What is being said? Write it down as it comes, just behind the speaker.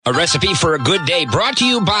A recipe for a good day brought to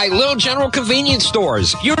you by Little General Convenience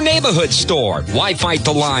Stores, your neighborhood store. Why fight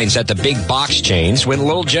the lines at the big box chains when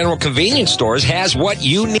Little General Convenience Stores has what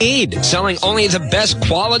you need? Selling only the best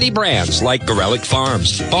quality brands like Gorelick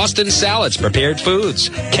Farms, Boston Salads, Prepared Foods,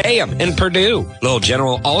 Kayam, and Purdue. Little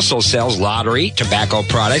General also sells lottery, tobacco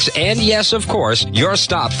products, and yes, of course, your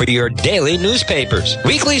stop for your daily newspapers.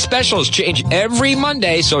 Weekly specials change every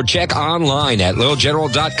Monday, so check online at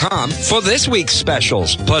littlegeneral.com for this week's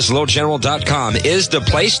specials. Plus, littlegeneral.com is the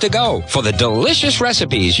place to go for the delicious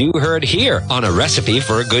recipes you heard here on A Recipe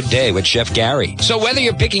for a Good Day with Chef Gary. So whether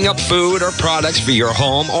you're picking up food or products for your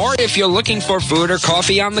home, or if you're looking for food or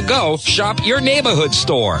coffee on the go, shop your neighborhood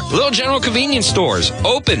store. Little General Convenience Stores,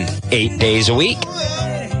 open 8 days a week.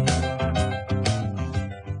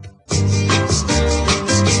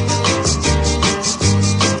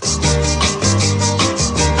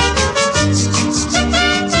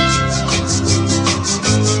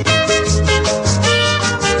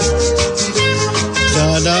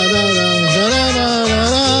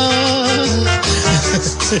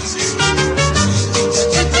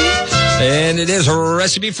 And it is A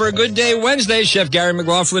Recipe for a Good Day Wednesday. Chef Gary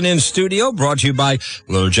McLaughlin in studio, brought to you by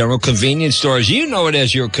Little General Convenience Stores. You know it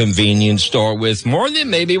as your convenience store with more than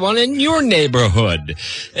maybe one in your neighborhood.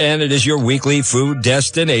 And it is your weekly food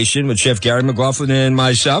destination with Chef Gary McLaughlin and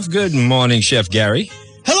myself. Good morning, Chef Gary.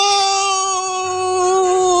 Hello,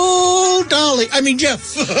 Dolly.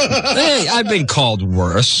 Jeff. Hey, I've been called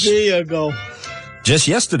worse. There you go. Just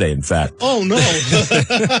yesterday, in fact. Oh, no.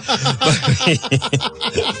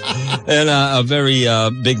 And a very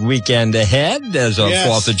big weekend ahead as our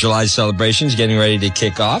 4th of July celebrations getting ready to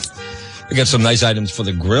kick off. We got some nice items for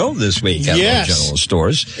the grill this week at Little General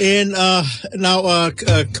Stores. And now,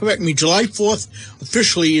 correct me, July 4th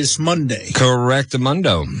officially is Monday. Correct,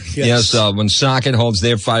 Mundo. Yes, Woonsocket holds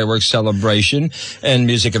their fireworks celebration and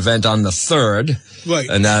music event on the 3rd. Right.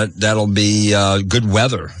 And that'll be good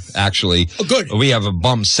weather, actually. Oh, good. We have a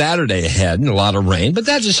bum Saturday ahead and a lot of rain, but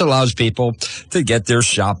that just allows people to get their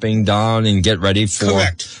shopping done and get ready for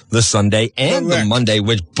the Sunday and the Monday,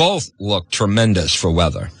 which both look tremendous for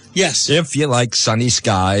weather. Yes. If you like sunny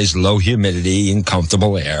skies, low humidity, and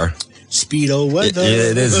comfortable air. Speedo weather.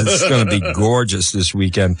 It is. It's going to be gorgeous this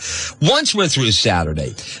weekend. Once we're through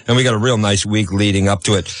Saturday, and we got a real nice week leading up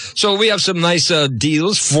to it. So we have some nice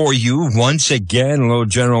deals for you. Once again, Little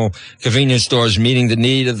General Convenience Stores meeting the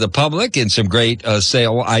need of the public, and some great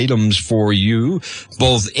sale items for you,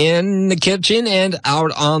 both in the kitchen and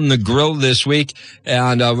out on the grill this week.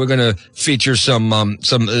 And we're going to feature some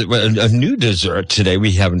a new dessert today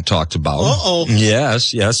we haven't talked about. Uh-oh.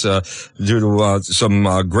 Yes. Due to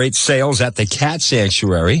some great sales at the Cat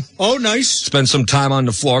Sanctuary. Oh, nice. Spent some time on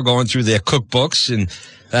the floor going through their cookbooks, and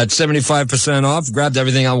at 75% off, grabbed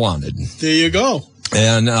everything I wanted. There you go.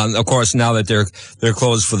 And, of course, now that they're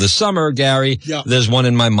closed for the summer, Gary, there's one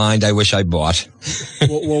in my mind I wish I bought.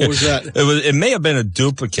 What was that? It may have been a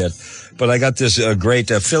duplicate, but I got this great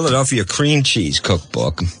Philadelphia cream cheese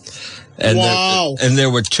cookbook. And wow. There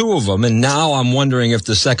were 2 of them, and now I'm wondering if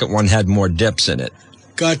the second one had more dips in it.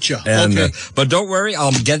 Gotcha. And, okay. But don't worry,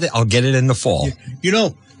 I'll get it in the fall. You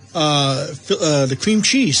know, the cream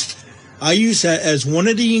cheese, I use that as one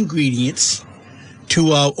of the ingredients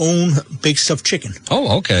to our own baked stuffed chicken.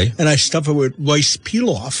 Oh, okay. And I stuff it with rice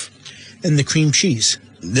peel-off and the cream cheese.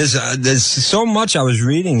 There's so much I was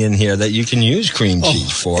reading in here that you can use cream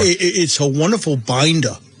cheese for. It's a wonderful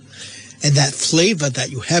binder. And that flavor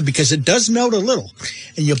that you have, because it does melt a little,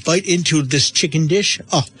 and you bite into this chicken dish.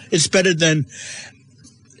 Oh, it's better than...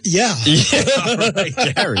 Yeah. Right,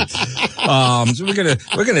 Gary. So we're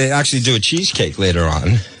gonna actually do a cheesecake later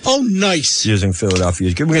on. Oh, nice. Using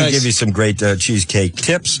Philadelphia. We're gonna give you some great cheesecake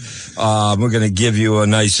tips. We're gonna give you a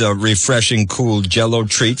nice, refreshing, cool Jell-O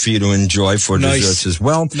treat for you to enjoy for desserts as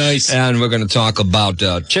well. Nice. And we're gonna talk about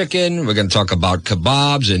chicken. We're gonna talk about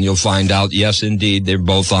kebabs, and you'll find out, yes, indeed, they're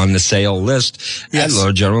both on the sale list at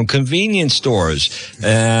Little General Convenience Stores.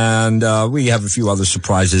 And we have a few other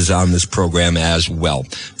surprises on this program as well,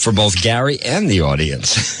 for both Gary and the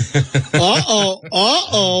audience. Well,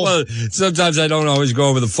 sometimes I don't always go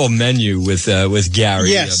over the full menu with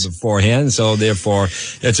Gary beforehand, so therefore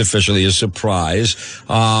it's officially a surprise.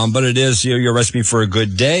 But it is your recipe for a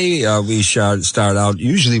good day. We start out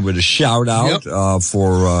usually with a shout out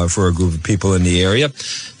for a group of people in the area,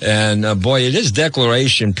 and boy, it is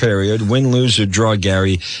declaration period. Win, lose, or draw,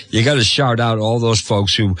 Gary. You got to shout out all those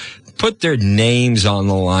folks who put their names on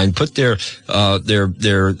the line, put their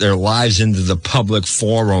lives into the public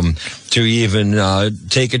forum to even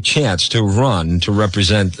take a chance to run to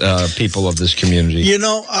represent people of this community. You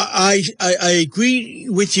know, I agree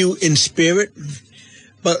with you in spirit,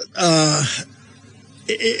 But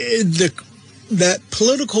that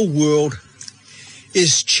political world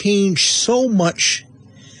is changed so much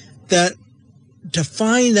that to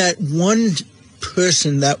find that one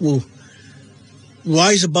person that will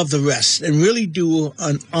rise above the rest and really do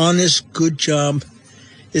an honest, good job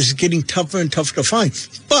is getting tougher and tougher to find.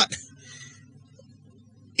 But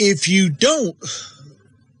if you don't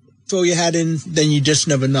throw your hat in, then you just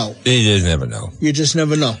never know. You just never know. You just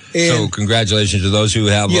never know. And so congratulations to those who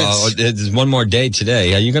have, yes. There's one more day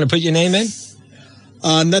today. Are you going to put your name in?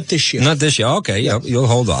 Not this year. Not this year. Okay, yeah. You'll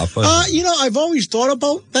hold off. I've always thought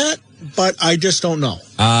about that, but I just don't know.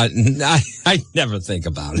 I never think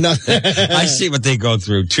about it. No. I see what they go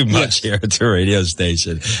through too much here at the radio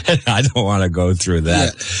station, and I don't want to go through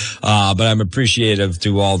that. Yeah. But I'm appreciative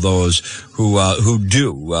to all those who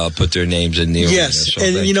do put their names in the arena. Yes, so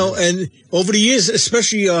and and over the years,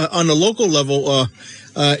 especially on the local level,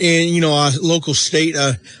 and our local state,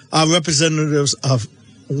 our representatives of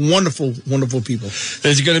wonderful, wonderful people.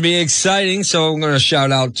 It's going to be exciting, so I'm going to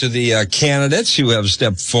shout out to the candidates who have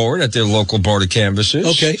stepped forward at their local board of canvassers.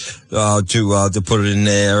 Okay. To put it in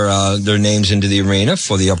their names into the arena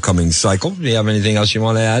for the upcoming cycle. Do you have anything else you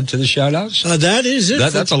want to add to the shout outs? That is it.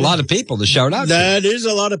 That's a lot of people to shout out to. That is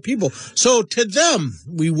a lot of people. So to them,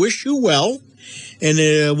 we wish you well, and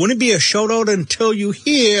it wouldn't be a shout out until you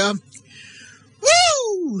hear,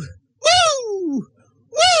 woo, woo,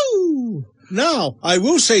 woo. Now, I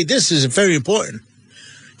will say this is very important.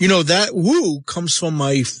 That woo comes from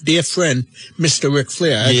my dear friend, Mr. Ric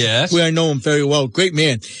Flair. Yes. Where I know him very well. Great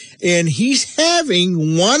man. And he's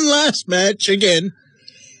having one last match again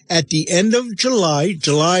at the end of July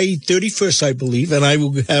 31st, I believe. And I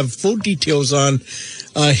will have full details on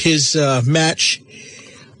his match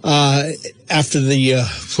after the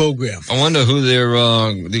program. I wonder who they're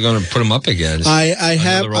going to put him up against. I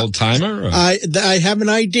have another old timer. I have an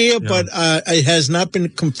idea, but it has not been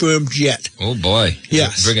confirmed yet. Oh boy!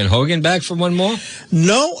 Yes, bringing Hogan back for one more?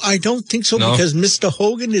 No, I don't think so because Mr.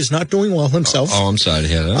 Hogan is not doing well himself. Oh, I'm sorry to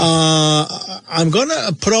hear that. I'm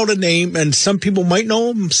gonna put out a name, and some people might know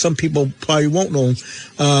him. Some people probably won't know him.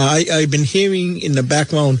 I've been hearing in the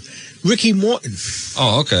background Ricky Morton.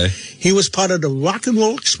 Oh, okay. He was part of the Rock and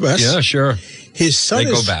Roll Express. Yeah, sure. His son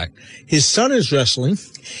go back. His son is wrestling,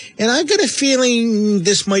 and I got a feeling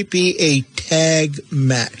this might be a tag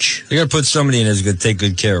match. You're going to put somebody in who's going to take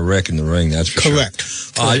good care of Rick in the ring, that's for Correct.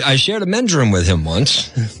 Sure. I shared a men's room with him once.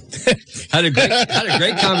 had a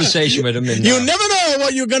great conversation with him. You never know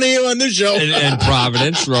what you're going to hear on this show. in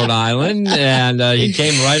Providence, Rhode Island, and he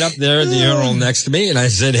came right up there at the urinal next to me, and I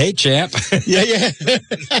said, "Hey, champ." Yeah.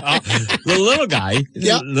 The little guy,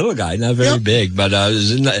 not very big, but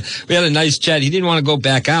we had a nice chat. He didn't want to go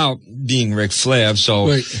back out, being Ric Flair,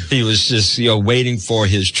 so he was just waiting for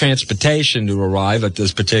his transportation to arrive at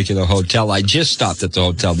this particular hotel. I just stopped at the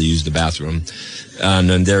hotel to use the bathroom, and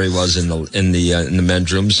then there he was in the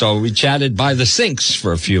men's room. So we chatted by the sinks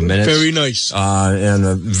for a few minutes. Very nice, and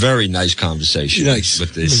a very nice conversation. Nice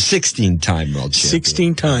with the 16-time world champion.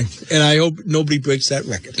 16 times, and I hope nobody breaks that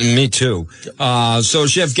record. Me too. So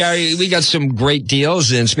Chef Gary, we got some great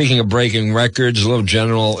deals. And speaking of breaking records, Little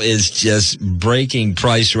General is just breaking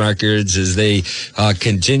price records as they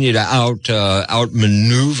continue to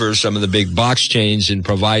outmaneuver some of the big box chains in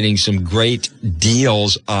providing some great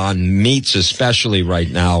deals on meats, especially right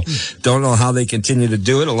now. Don't know how they continue to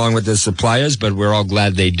do it along with the suppliers, but we're all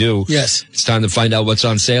glad they do. Yes. It's time to find out what's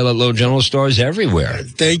on sale at Little General stores everywhere.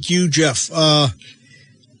 Thank you, Jeff.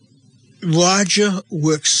 Roger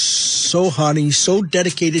works so hard. He's so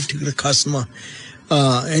dedicated to the customer,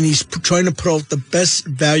 and he's trying to put out the best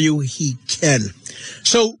value he can.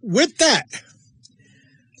 So with that,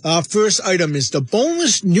 our first item is the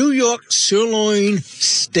boneless New York sirloin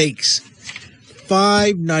steaks,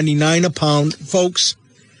 $5.99 a pound, folks.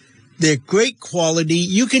 They're great quality.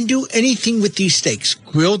 You can do anything with these steaks.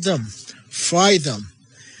 Grill them, fry them,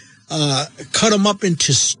 cut them up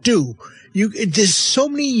into stew. There's so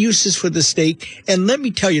many uses for the steak. And let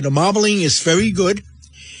me tell you, the marbling is very good.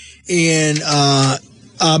 And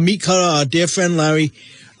our meat cutter, our dear friend Larry,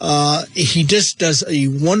 he just does a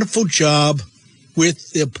wonderful job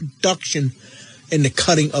with the production and the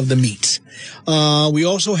cutting of the meats. We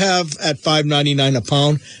also have at $5.99 a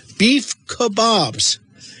pound beef kebabs.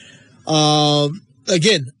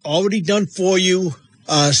 Again, already done for you.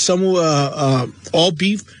 Some all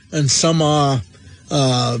beef and some are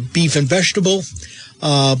beef and vegetable.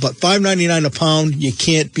 But $5.99 a pound, you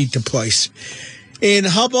can't beat the price. And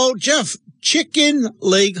how about, Jeff, chicken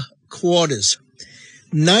leg quarters,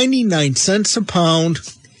 99 cents a pound.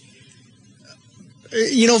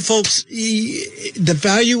 folks, the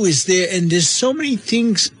value is there, and there's so many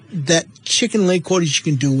things that chicken leg quarters you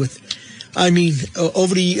can do with. I mean,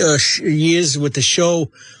 over the years with the show,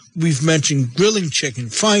 we've mentioned grilling chicken,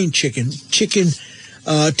 frying chicken, taking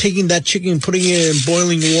that chicken, putting it in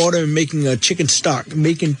boiling water and making a chicken stock,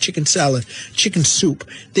 making chicken salad, chicken soup.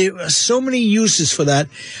 There are so many uses for that,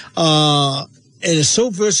 and it's so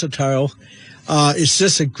versatile. It's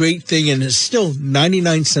just a great thing, and it's still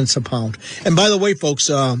 99 cents a pound. And by the way, folks,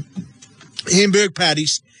 hamburg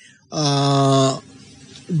patties,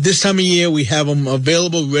 this time of year we have them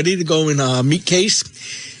available, ready to go in a meat case,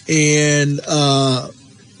 and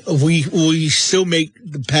we still make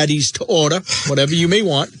the patties to order, whatever you may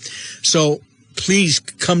want. So please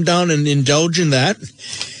come down and indulge in that.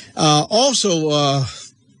 Also,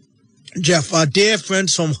 Jeff, our dear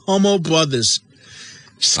friends from Hummel Brothers.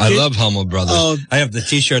 I love Hummel Brothers. I have the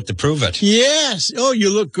T-shirt to prove it. Yes. Oh,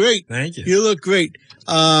 you look great. Thank you. You look great.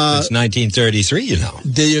 It's 1933, you know.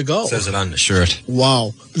 There you go. It says it on the shirt.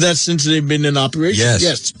 Wow. That's since they've been in operation?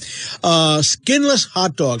 Yes. Skinless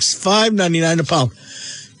hot dogs, $5.99 a pound.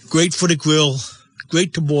 Great for the grill,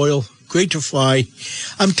 great to boil, great to fry.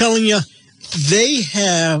 I'm telling you, they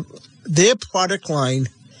have, their product line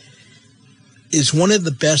is one of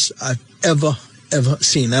the best I've ever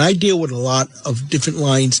seen. And I deal with a lot of different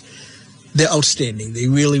lines. They're outstanding. They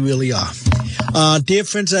really, really are. Dear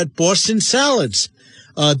friends at Boston Salads,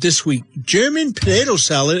 this week, German potato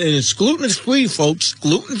salad, and it's gluten-free, folks,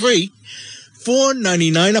 gluten-free,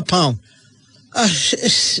 $4.99 a pound.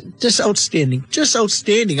 It's just outstanding. Just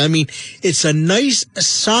outstanding. I mean, it's a nice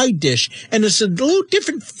side dish, and it's a little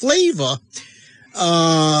different flavor.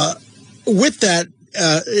 With that,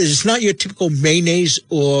 it's not your typical mayonnaise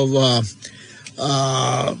or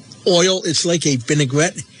oil. It's like a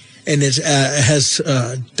vinaigrette, and it has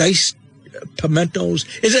diced pimentos.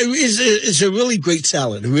 It's a really great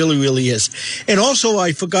salad. It really, really is. And also,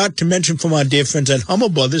 I forgot to mention from our dear friends at Hummel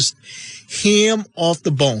Brothers, ham off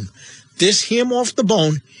the bone. This ham off the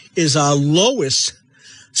bone is our lowest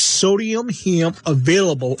sodium ham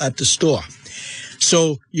available at the store.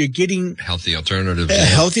 So you're getting healthy alternative. A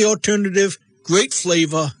healthy alternative, great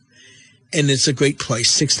flavor, and it's a great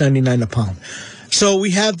price, $6.99 a pound. So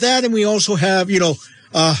we have that, and we also have,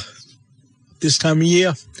 this time of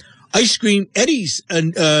year, ice cream. Eddie's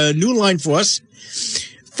a new line for us,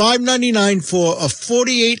 $5.99 for a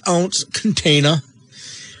 48-ounce container.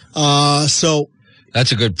 So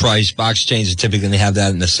that's a good price. Box chains are typically going to have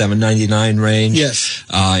that in the $7.99 range. Yes.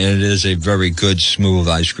 And it is a very good, smooth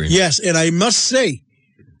ice cream. Yes, and I must say,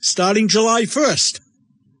 starting July 1st,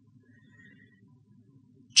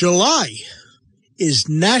 July is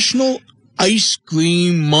National Ice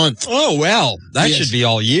Cream Month. Oh, well, that should be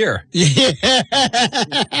all year. Yeah.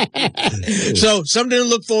 So something to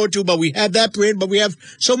look forward to, but we have that brand, but we have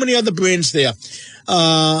so many other brands there.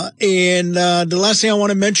 And the last thing I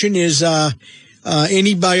want to mention is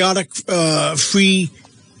antibiotic-free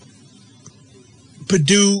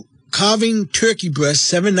Purdue carving turkey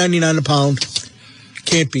breast, $7.99 a pound.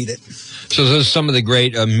 Can't beat it. So those are some of the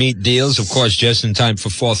great meat deals, of course, just in time for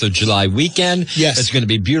 4th of July weekend. Yes. It's going to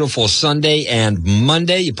be beautiful Sunday and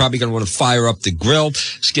Monday. You're probably going to want to fire up the grill,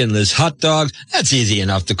 skinless hot dogs. That's easy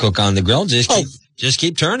enough to cook on the grill. Just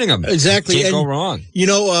keep turning them. Exactly. Can't go wrong.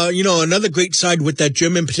 Another great side with that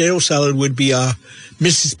German potato salad would be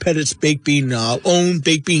Mrs. Pettit's baked bean, own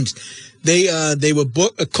baked beans. They were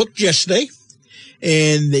cooked yesterday,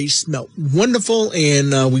 and they smell wonderful,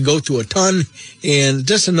 and we go through a ton, and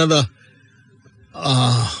just another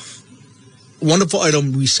wonderful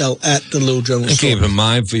item we sell at the Little General Store. Keep in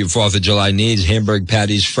mind, for your 4th of July needs, hamburg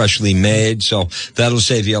patties freshly made, so that'll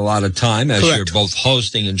save you a lot of time as Correct. You're both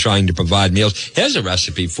hosting and trying to provide meals. Here's a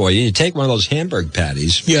recipe for you. You take one of those hamburg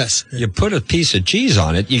patties. Yes. You put a piece of cheese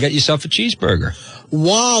on it. You got yourself a cheeseburger.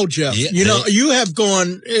 Wow, Jeff. Yeah, you have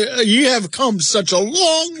come such a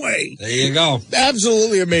long way. There you go.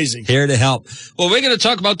 Absolutely amazing. Here to help. Well, we're going to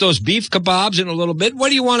talk about those beef kebabs in a little bit. What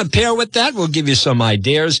do you want to pair with that? We'll give you some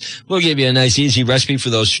ideas. We'll give you a nice, easy recipe for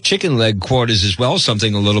those chicken leg quarters as well,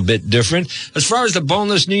 something a little bit different. As far as the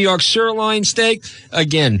boneless New York sirloin steak,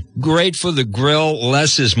 again, great for the grill.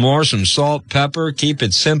 Less is more. Some salt, pepper. Keep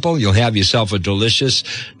it simple. You'll have yourself a delicious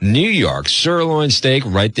New York sirloin steak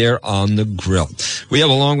right there on the grill. We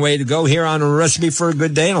have a long way to go here on A Recipe for a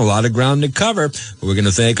Good Day and a lot of ground to cover. We're going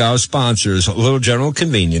to thank our sponsors, Little General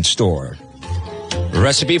Convenience Store.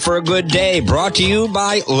 Recipe for a Good Day, brought to you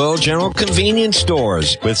by Little General Convenience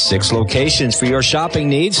Stores, with 6 locations for your shopping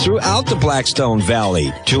needs throughout the Blackstone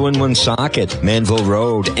Valley. 2 in Woonsocket, Manville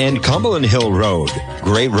Road, and Cumberland Hill Road.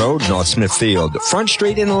 Great Road, North Smithfield, Front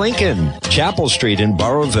Street in Lincoln, Chapel Street in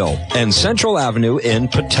Burrowville, and Central Avenue in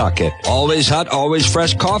Pawtucket. Always hot, always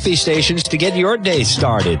fresh coffee stations to get your day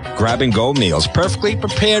started. Grab-and-go meals perfectly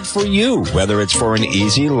prepared for you, whether it's for an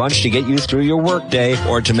easy lunch to get you through your workday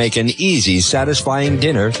or to make an easy, satisfying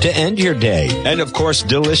dinner to end your day. And of course,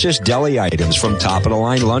 delicious deli items from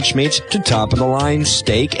top-of-the-line lunch meats to top-of-the-line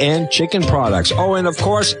steak and chicken products. Oh, and of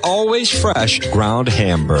course, always fresh ground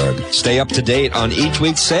Hamburg. Stay up to date on each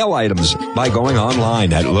week's sale items by going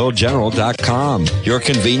online at littlegeneral.com. Your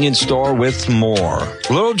convenience store with more.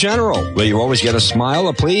 Little General, where you always get a smile,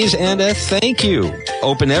 a please, and a thank you.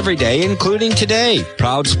 Open every day, including today.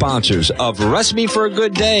 Proud sponsors of Recipe for a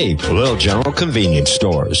Good Day, Little General Convenience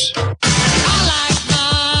Stores.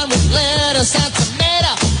 Lettuce and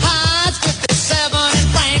tomato, Heinz 57 and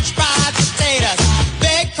French fried potatoes,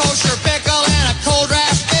 big kosher pickle and a cold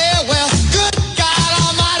draft beer. Well, good God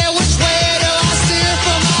Almighty, which way do I steer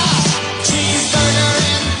from Cheeseburger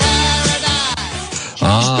my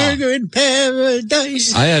cheeseburger in paradise?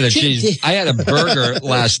 in paradise. I had a burger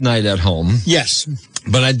last night at home. Yes.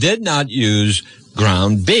 But I did not use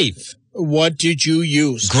ground beef. What did you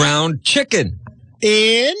use? Ground chicken.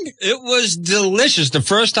 And it was delicious. The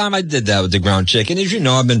first time I did that with the ground chicken, as you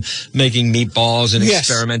know, I've been making meatballs and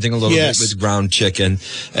experimenting a little bit with ground chicken.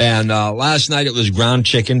 And last night it was ground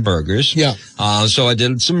chicken burgers. Yeah. So I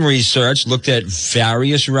did some research, looked at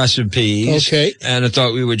various recipes. Okay. And I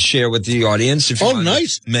thought we would share with the audience if you want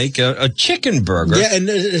to make a chicken burger. Yeah, and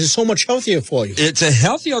it's so much healthier for you. It's a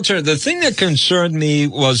healthy alternative. The thing that concerned me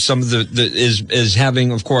was some of is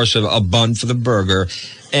having, of course, a bun for the burger.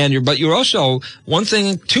 But you're also,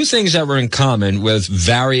 two things that were in common with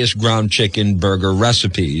various ground chicken burger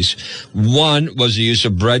recipes. One was the use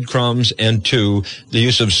of breadcrumbs, and 2, the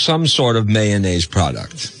use of some sort of mayonnaise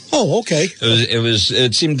product. Oh, okay.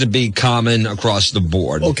 It seemed to be common across the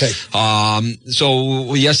board. Okay.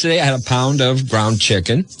 So yesterday I had a pound of ground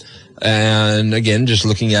chicken. And again, just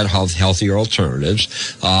looking at healthier alternatives.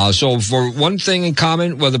 So for one thing in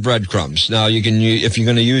common were the breadcrumbs. Now you can if you're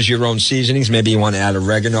going to use your own seasonings, maybe you want to add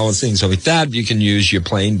oregano and things like that. You can use your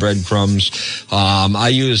plain breadcrumbs. I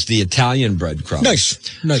used the Italian breadcrumbs.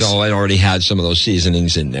 Nice. So I already had some of those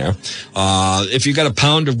seasonings in there. If you got a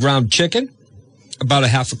pound of ground chicken, about a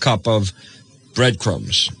half a cup of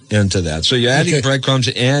breadcrumbs into that. So you're adding breadcrumbs,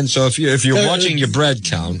 and so if you're watching your bread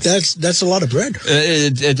count, that's a lot of bread.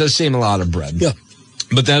 It does seem a lot of bread. Yeah.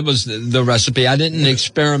 But that was the recipe. I didn't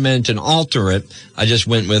experiment and alter it. I just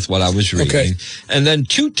went with what I was reading. Okay. And then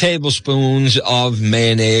 2 tablespoons of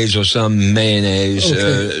mayonnaise or some mayonnaise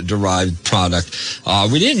derived product.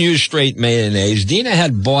 We didn't use straight mayonnaise. Dina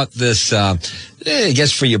had bought this, I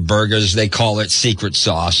guess for your burgers, they call it secret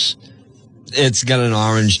sauce. It's got an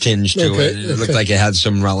orange tinge to it. It looked like it had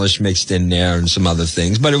some relish mixed in there and some other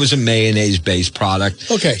things, but it was a mayonnaise-based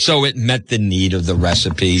product. Okay. So it met the need of the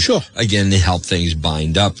recipe. Sure. Again, to help things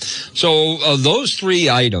bind up. So those 3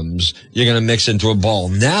 items you're going to mix into a bowl.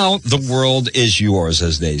 Now the world is yours,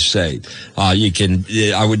 as they say.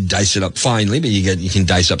 I would dice it up finely, but you can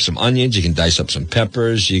dice up some onions, you can dice up some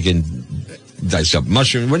peppers, you can dice up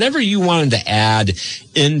mushroom, whatever you wanted to add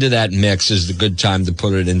into that mix is the good time to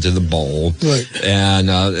put it into the bowl. Right.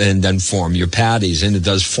 And then form your patties. And it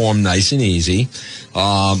does form nice and easy,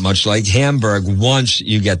 much like Hamburg once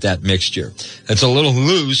you get that mixture. It's a little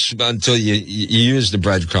loose until you use the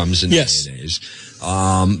breadcrumbs and mayonnaise.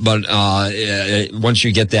 But once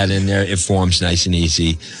you get that in there, it forms nice and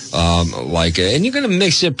easy. And you're going to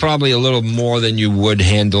mix it probably a little more than you would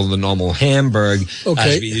handle the normal Hamburg.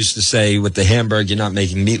 Okay. As we used to say, with the Hamburg, you're not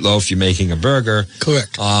making meatloaf, you're making a burger.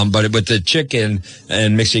 Correct. But with the chicken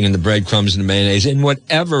and mixing in the breadcrumbs and the mayonnaise and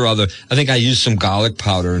whatever other, I think I used some garlic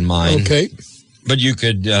powder in mine. Okay. But you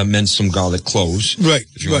could mince some garlic cloves. Right.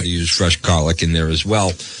 If you want to use fresh garlic in there as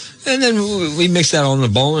well. And then we mixed that all in the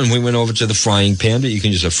bowl, and we went over to the frying pan. But you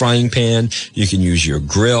can use a frying pan. You can use your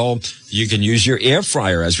grill. You can use your air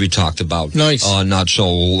fryer, as we talked about. Nice. Not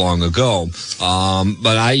so long ago.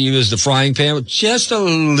 But I used the frying pan with just a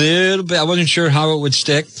little bit. I wasn't sure how it would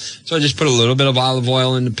stick, so I just put a little bit of olive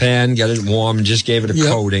oil in the pan, got it warm, and just gave it a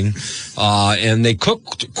coating. And they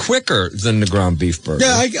cooked quicker than the ground beef burger.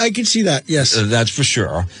 Yeah, I can see that, yes. That's for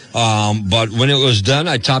sure. But when it was done,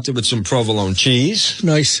 I topped it with some provolone cheese.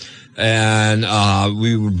 Nice. And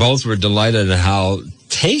we both were delighted at how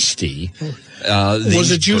tasty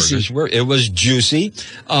Was it juicy? It was juicy.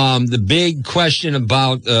 The big question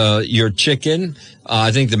about your chicken,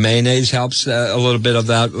 I think the mayonnaise helps a little bit of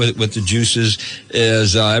that with the juices,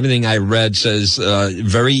 is everything I read says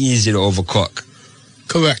very easy to overcook.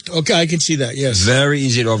 Correct. Okay, I can see that. Yes, very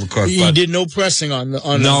easy to overcook. You did no pressing on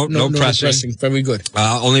no pressing. Very good.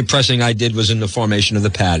 Only pressing I did was in the formation of the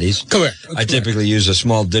patties. Correct. I typically use a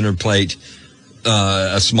small dinner plate,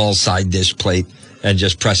 a small side dish plate, and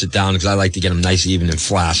just press it down because I like to get them nice, even, and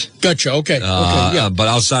flat. Gotcha. Okay. Yeah. But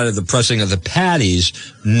outside of the pressing of the patties,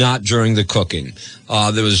 not during the cooking.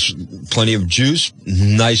 There was plenty of juice,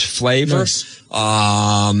 nice flavor,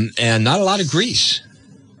 and not a lot of grease.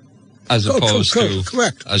 As opposed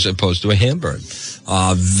to a hamburger.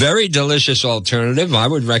 Very delicious alternative. I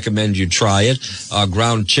would recommend you try it.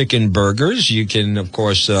 Ground chicken burgers. You can, of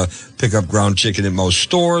course, pick up ground chicken at most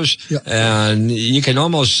stores. Yep. And you can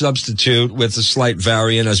almost substitute with a slight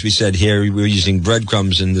variant. As we said here, we're using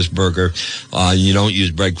breadcrumbs in this burger. You don't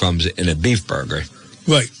use breadcrumbs in a beef burger.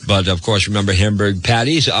 Right. But, of course, remember, hamburger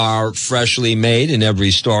patties are freshly made in every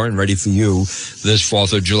store and ready for you this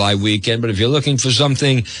 4th of July weekend. But if you're looking for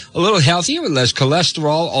something a little healthier with less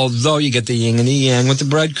cholesterol, although you get the yin and the yang with the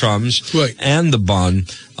breadcrumbs and the bun,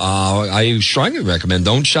 I strongly recommend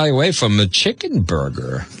don't shy away from a chicken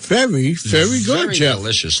burger. Very, very good, very Jeff.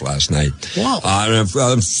 Delicious last night. Wow.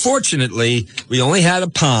 Unfortunately, we only had a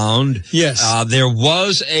pound. Yes. There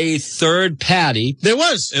was a third patty. There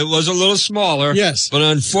was. It was a little smaller. Yes. But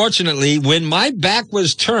unfortunately, when my back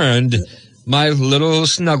was turned, my little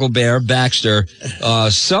snuggle bear, Baxter,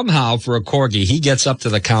 somehow for a corgi, he gets up to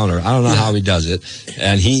the counter. I don't know how he does it.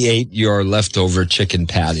 And he ate your leftover chicken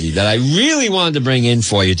patty that I really wanted to bring in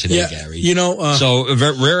for you today, Gary. You know, so a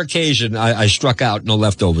rare occasion, I struck out, no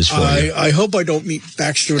leftovers for you. I hope I don't meet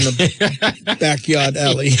Baxter in the backyard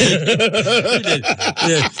alley.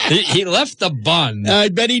 He left the bun. I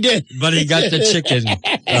bet he did. But he got the chicken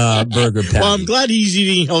burger patty. Well, I'm glad he's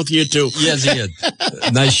eating healthier, too. Yes, he is.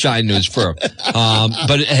 Nice shine to his fur.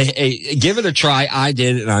 But hey, give it a try. I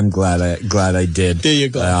did, and I'm glad I did. There you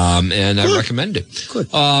go. And I recommend it.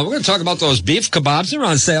 Good. We're going to talk about those beef kebabs. They're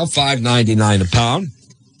on sale, $5.99 a pound.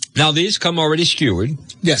 Now, these come already skewered.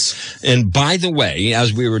 Yes. And by the way,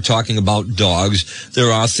 as we were talking about dogs,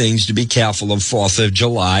 there are things to be careful of 4th of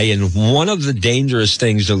July. And one of the dangerous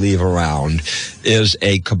things to leave around is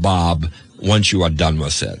a kebab once you are done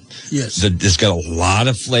with it. Yes. It's got a lot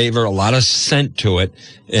of flavor, a lot of scent to it,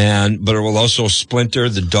 but it will also splinter.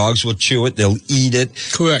 The dogs will chew it. They'll eat it.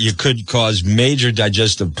 Correct. You could cause major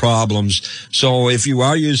digestive problems. So if you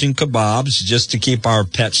are using kebabs, just to keep our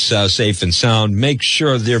pets safe and sound, make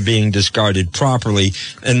sure they're being discarded properly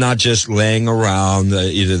and not just laying around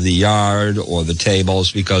either the yard or the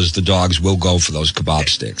tables, because the dogs will go for those kebab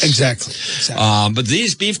sticks. Exactly. But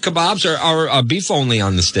these beef kebabs are beef only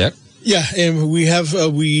on the stick. Yeah, and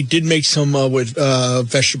we did make some with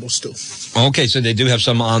vegetables too. Okay, so they do have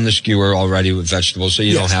some on the skewer already with vegetables, so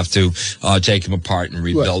you don't have to take them apart and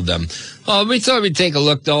rebuild them. We thought we'd take a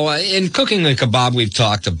look, though. In cooking the kebab, we've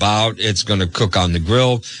talked about it's going to cook on the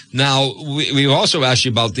grill. Now, we've also asked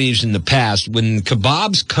you about these in the past. When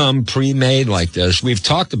kebabs come pre-made like this, we've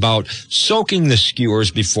talked about soaking the skewers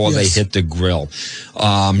before they hit the grill.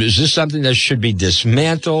 Is this something that should be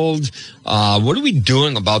dismantled? What are we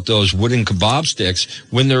doing about those wooden kebab sticks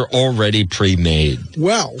when they're already pre-made?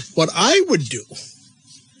 Well, what I would do,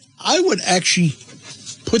 I would actually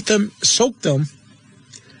soak them,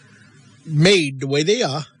 made the way they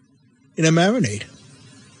are, in a marinade.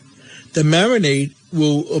 The marinade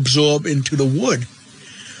will absorb into the wood,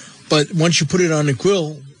 but once you put it on the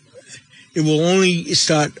grill, it will only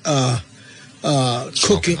start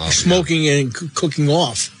smoking and cooking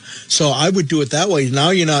off. So I would do it that way.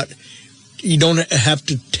 Now you don't have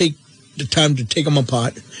to take the time to take them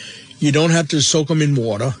apart. You don't have to soak them in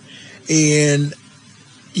water, and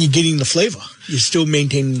you're getting the flavor. You're still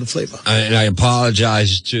maintaining the flavor. And I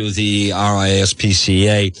apologize to the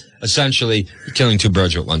RISPCA. Essentially, you're killing two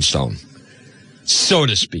birds with one stone, so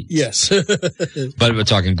to speak. Yes. But we're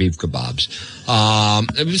talking beef kebabs.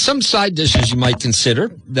 Some side dishes you might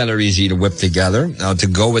consider that are easy to whip together to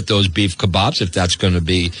go with those beef kebabs, if that's going to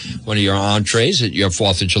be one of your entrees at your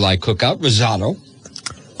 4th of July cookout. Risotto.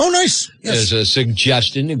 Oh, nice. Yes. There's a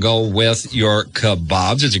suggestion to go with your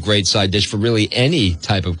kebabs. It's a great side dish for really any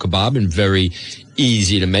type of kebab and very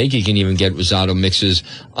easy to make. You can even get risotto mixes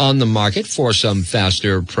on the market for some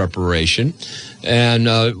faster preparation. And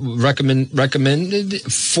recommended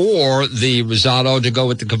for the risotto to go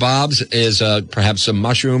with the kebabs is perhaps some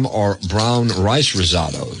mushroom or brown rice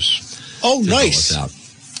risottos. Oh, nice.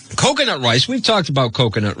 Coconut rice. We've talked about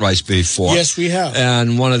coconut rice before. Yes, we have.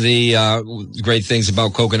 And one of the great things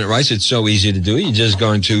about coconut rice, it's so easy to do. You're just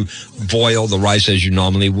going to boil the rice as you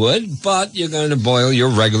normally would, but you're going to boil your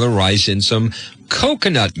regular rice in some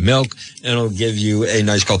coconut milk, and it'll give you a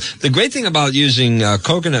nice color. The great thing about using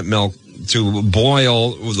coconut milk to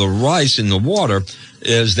boil the rice in the water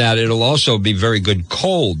is that it'll also be very good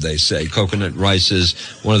cold, they say. Coconut rice is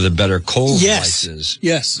one of the better cold rices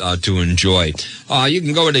to enjoy. You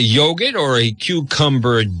can go with a yogurt or a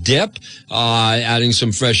cucumber dip. Adding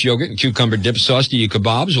some fresh yogurt and cucumber dip sauce to your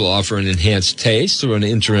kebabs will offer an enhanced taste or an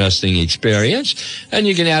interesting experience. And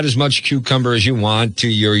you can add as much cucumber as you want to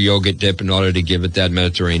your yogurt dip in order to give it that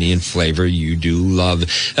Mediterranean flavor you do love.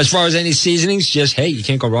 As far as any seasonings, just, hey, you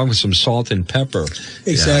can't go wrong with some salt and pepper.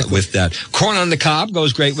 Exactly. With that. Corn on the cob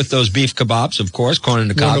goes great with those beef kebabs, of course. Corn on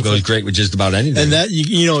the cob goes great with just about anything. And that,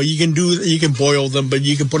 you can boil them, but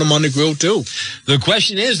you can put them on the grill too. The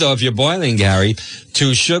question is, though, if you're boiling, Gary,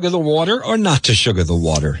 to sugar the water or not to sugar the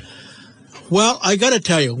water? Well, I got to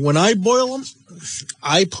tell you, when I boil them,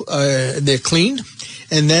 they're cleaned,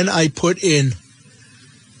 and then I put in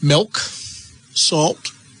milk,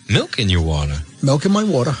 salt. Milk in your water? Milk in my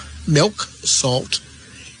water. Milk, salt,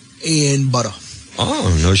 and butter.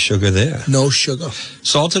 Oh, no sugar there. No sugar.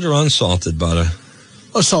 Salted or unsalted butter?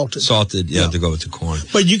 Salted. Salted, yeah, to go with the corn.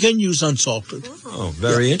 But you can use unsalted. Oh,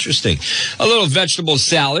 very interesting. A little vegetable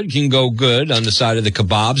salad can go good on the side of the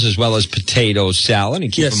kebabs, as well as potato salad.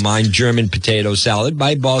 And keep in mind, German potato salad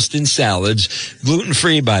by Boston Salads.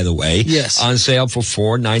 Gluten-free, by the way. Yes. On sale for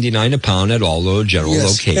 $4.99 a pound at all Little General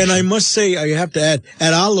locations. And I must say, I have to add,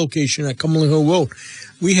 at our location at Cumberland Hill Road,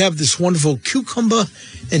 we have this wonderful cucumber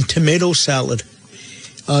and tomato salad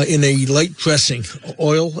in a light dressing,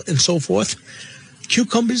 oil and so forth.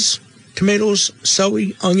 Cucumbers, tomatoes,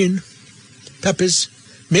 celery, onion, peppers,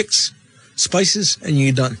 mix, spices, and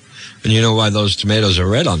you're done. And you know why those tomatoes are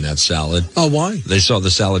red on that salad? Oh, why? They saw the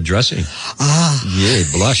salad dressing. Ah. Yeah,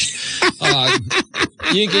 blushed.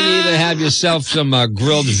 You can either have yourself some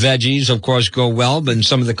grilled veggies, of course, go well, but in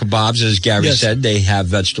some of the kebabs, as Gary said, they have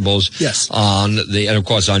vegetables. Yes. And of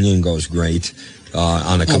course, onion goes great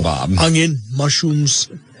on a kebab. Onion, mushrooms,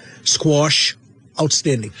 squash.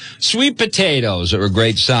 Outstanding. Sweet potatoes are a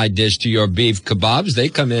great side dish to your beef kebabs. They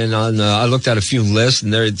come in on, I looked at a few lists,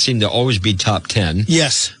 and they seem to always be top 10.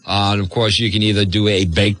 Yes. And of course, you can either do a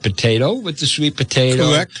baked potato with the sweet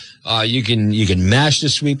potato. Correct. You can mash the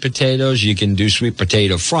sweet potatoes. You can do sweet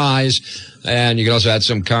potato fries. And you can also add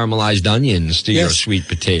some caramelized onions to your sweet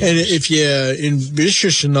potatoes. And if you're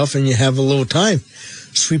ambitious enough and you have a little time,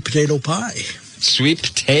 sweet potato pie. Sweet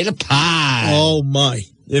potato pie. Oh, my.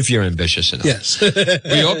 If you're ambitious enough. Yes.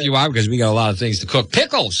 We hope you are, because we got a lot of things to cook.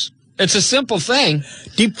 Pickles. It's a simple thing.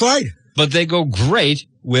 Deep fried. But they go great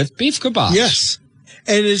with beef kebabs. Yes.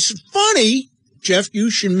 And it's funny, Jeff, you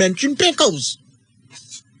should mention pickles.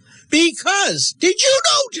 Because, did you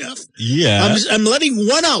know, Jeff? Yeah. I'm letting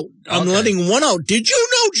one out. I'm Okay. letting one out. Did you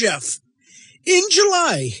know, Jeff? In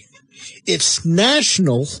July, it's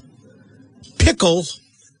National Pickle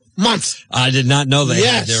Month. I did not know they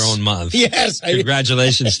had their own month. Yes.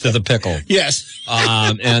 Congratulations to the pickle. Yes.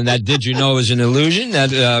 And that did you know is an illusion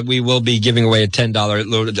that we will be giving away a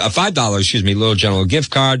 $5 Little General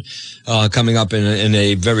gift card coming up in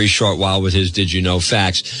a very short while with his Did You Know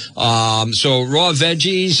facts. So raw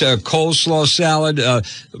veggies, coleslaw salad,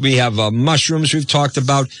 we have mushrooms we've talked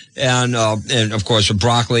about, and of course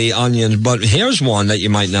broccoli, onions. But here's one that you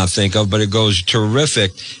might not think of, but it goes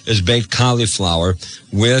terrific, is baked cauliflower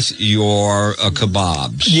with your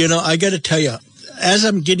kebabs. You know, I got to tell you, as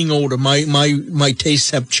I'm getting older, my tastes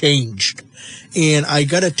have changed. And I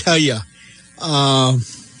got to tell you, I'm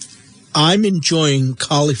enjoying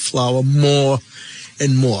cauliflower more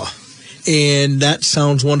and more. And that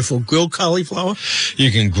sounds wonderful. Grilled cauliflower?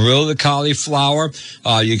 You can grill the cauliflower.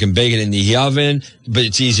 You can bake it in the oven, but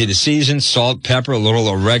it's easy to season. Salt, pepper, a little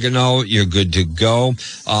oregano. You're good to go.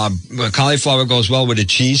 Cauliflower goes well with a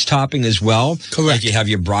cheese topping as well. Correct. Like you have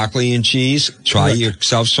your broccoli and cheese. Try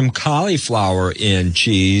yourself some cauliflower and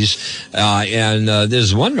cheese. And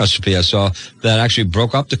there's one recipe I saw that actually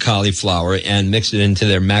broke up the cauliflower and mixed it into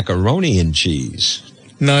their macaroni and cheese.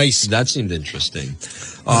 Nice. That seemed interesting.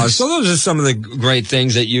 So those are some of the great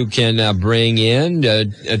things that you can bring in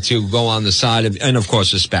to go on the side of, and of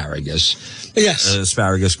course, asparagus. Yes.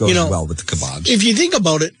 Asparagus goes well with the kebabs. If you think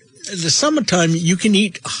about it, in the summertime, you can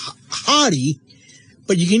eat hearty,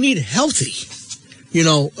 but you can eat healthy. You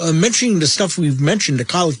know, mentioning the stuff we've mentioned, the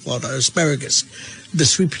cauliflower, the asparagus, the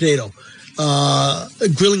sweet potato,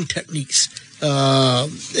 grilling techniques.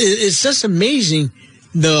 It's just amazing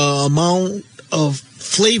the amount of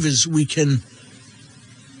flavors we can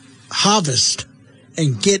harvest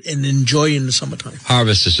and get and enjoy in the summertime.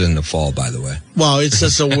 Harvest is in the fall, by the way. Wow, it's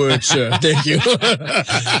just a word, sir. Thank you.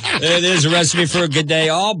 It is a recipe for a good day,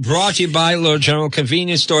 all brought to you by Little General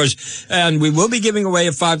Convenience Stores. And we will be giving away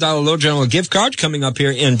a $5 Little General gift card coming up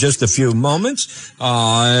here in just a few moments.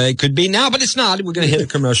 It could be now, but it's not. We're going to hit a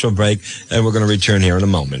commercial break, and we're going to return here in a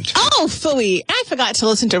moment. Oh, phooey. I forgot to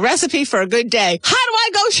listen to Recipe for a Good Day. How do I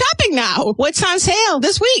go shopping now? What's on sale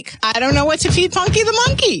this week? I don't know what to feed Punky the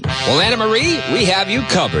Monkey. Well, Anna Marie, we have you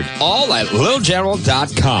covered, all at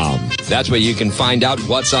littlegeneral.com. That's where you can find out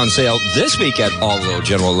what's on sale this week at all Little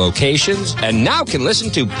General locations, and now can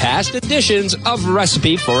listen to past editions of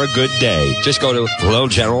Recipe for a Good Day. Just go to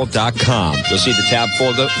littlegeneral.com. You'll see the tab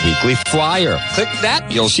for the weekly flyer. Click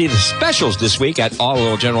that. You'll see the specials this week at all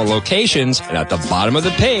Little General locations, and at the bottom of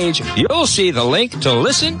the page, you'll see the link to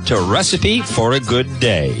listen to Recipe for a Good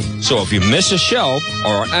Day. So if you miss a show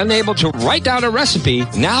or are unable to write down a recipe,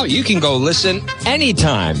 now you can go listen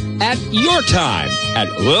anytime, at your time, at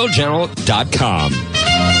littlegeneral.com.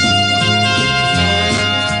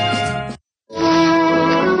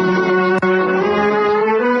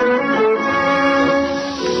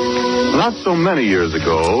 Not so many years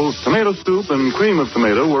ago, tomato soup and cream of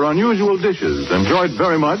tomato were unusual dishes, enjoyed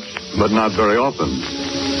very much, but not very often.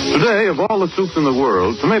 Today, of all the soups in the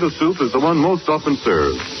world, tomato soup is the one most often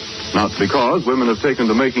served. Not because women have taken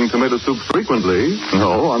to making tomato soup frequently.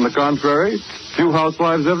 No, on the contrary, few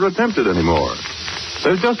housewives ever attempt it anymore.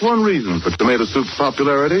 There's just one reason for tomato soup's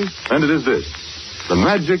popularity, and it is this: the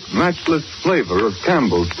magic, matchless flavor of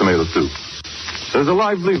Campbell's tomato soup. There's a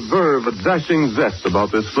lively verve, a dashing zest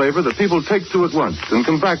about this flavor that people take to at once and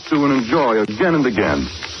come back to and enjoy again and again.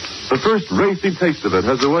 The first racy taste of it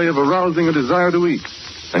has a way of arousing a desire to eat,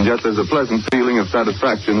 and yet there's a pleasant feeling of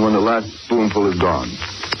satisfaction when the last spoonful is gone.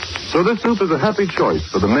 So this soup is a happy choice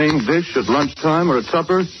for the main dish at lunchtime or at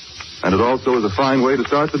supper, and it also is a fine way to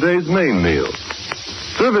start the day's main meal.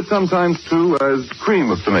 Serve it sometimes, too, as cream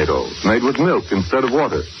of tomato, made with milk instead of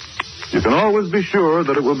water. You can always be sure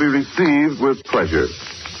that it will be received with pleasure,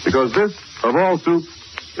 because this, of all soups,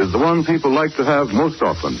 is the one people like to have most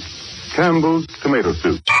often: Campbell's tomato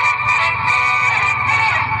soup.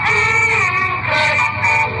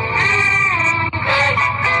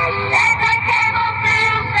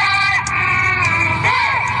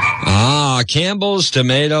 Campbell's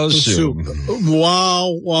tomato soup.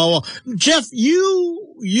 Wow. Jeff, you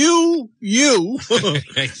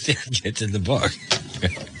Get in the book.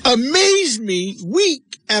 amaze me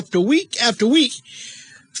week after week after week.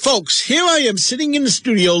 Folks, here I am sitting in the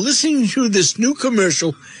studio listening to this new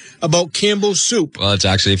commercial about Campbell's soup. Well, it's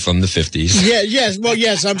actually from the 50s.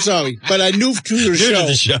 Yes, I'm sorry. But I knew to the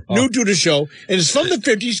show. New to the show. And it's from the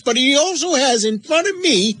 50s, but he also has in front of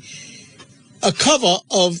me a cover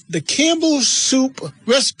of the Campbell's Soup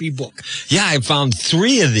recipe book. Yeah, I found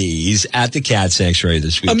 3 of these at the Cat Sanctuary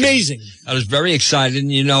this week. Amazing. I was very excited,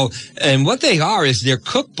 and what they are is they're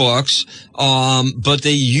cookbooks, but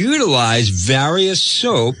they utilize various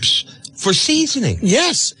soaps for seasoning.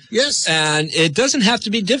 Yes. And it doesn't have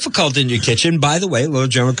to be difficult in your kitchen. By the way, Little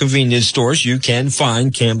General Convenience Stores, you can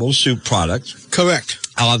find Campbell's Soup products. Correct.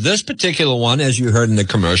 This particular one, as you heard in the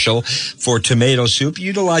commercial, for tomato soup,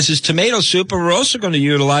 utilizes tomato soup, but we're also going to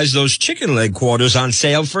utilize those chicken leg quarters on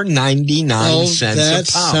sale for 99 cents a pound. That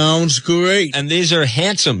sounds great. And these are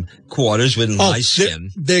handsome quarters with nice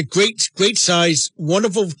skin. They're great size,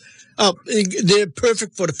 wonderful. They're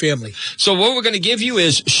perfect for the family. So what we're going to give you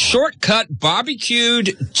is shortcut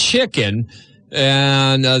barbecued chicken.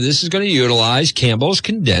 And this is going to utilize Campbell's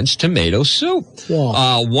condensed tomato soup.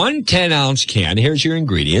 Wow. 1 10-ounce can. Here's your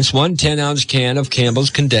ingredients. 1 10-ounce can of Campbell's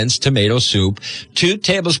condensed tomato soup. 2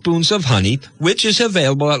 tablespoons of honey, which is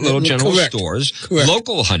available at Little General stores. Correct.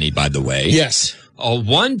 Local honey, by the way. Yes.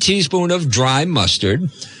 1 teaspoon of dry mustard.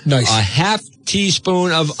 Nice. A half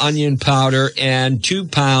teaspoon of onion powder and 2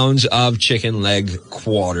 pounds of chicken leg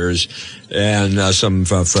quarters and some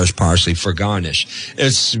fresh parsley for garnish.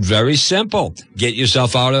 It's very simple. Get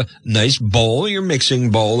yourself out a nice bowl, your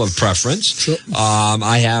mixing bowl of preference. Sure.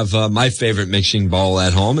 I have my favorite mixing bowl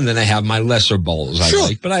at home, and then I have my lesser bowls I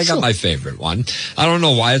like, but I got my favorite one. I don't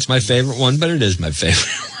know why it's my favorite one, but it is my favorite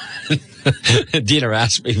one. Dina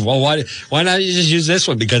asked me, well, why not you just use this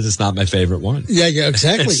one? Because it's not my favorite one. Yeah,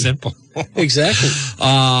 exactly. It's simple. Exactly.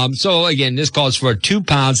 So again, this calls for 2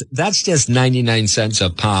 pounds. That's just 99 cents a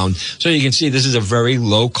pound. So you can see this is a very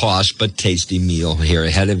low cost but tasty meal here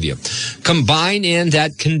ahead of you. Combine in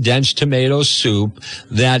that condensed tomato soup,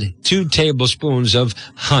 that 2 tablespoons of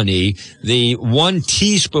honey, the 1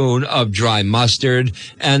 teaspoon of dry mustard,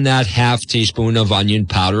 and that half teaspoon of onion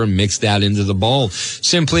powder, and mix that into the bowl.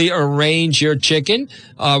 Simply arrange your chicken.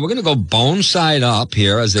 We're going to go bone side up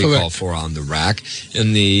here, as they call for on the rack,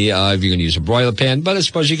 in the, if you're going to use a broiler pan, but I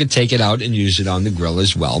suppose you could take it out and use it on the grill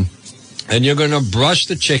as well. And you're going to brush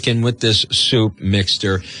the chicken with this soup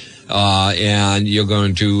mixture. And you're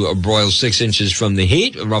going to broil 6 inches from the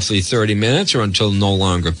heat, roughly 30 minutes, or until no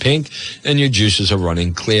longer pink, and your juices are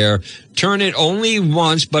running clear. Turn it only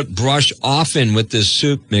once, but brush often with this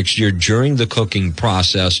soup mixture during the cooking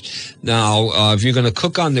process. Now, if you're going to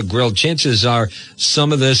cook on the grill, chances are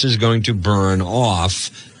some of this is going to burn off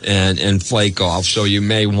and flake off. So you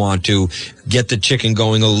may want to get the chicken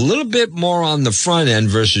going a little bit more on the front end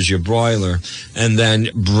versus your broiler, and then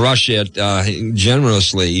brush it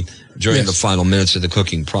generously during the final minutes of the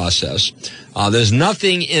cooking process. There's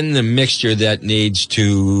nothing in the mixture that needs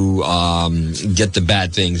to get the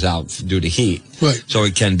bad things out due to heat. Right. So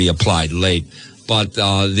it can be applied late. But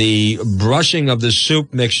the brushing of the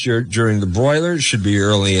soup mixture during the broiler should be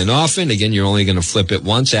early and often. Again, you're only going to flip it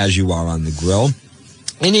once, as you are on the grill.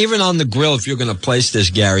 And even on the grill, if you're going to place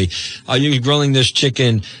this, Gary, are you grilling this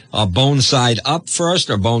chicken bone side up first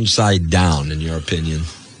or bone side down, in your opinion?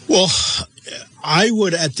 Well, I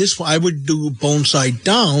would, at this point, I would do bone side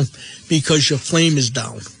down because your flame is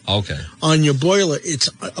down. Okay. On your broiler, it's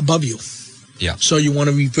above you. Yeah. So you want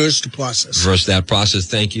to reverse the process. Reverse that process.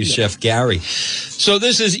 Thank you, Chef Gary. So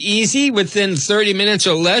this is easy. Within 30 minutes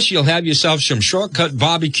or less, you'll have yourself some shortcut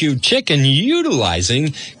barbecue chicken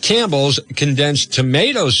utilizing Campbell's condensed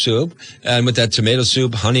tomato soup. And with that tomato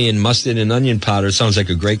soup, honey and mustard and onion powder, sounds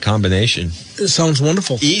like a great combination. It sounds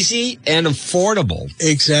wonderful. Easy and affordable.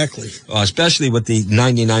 Exactly. Especially with the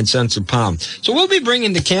 99 cents a pound. So we'll be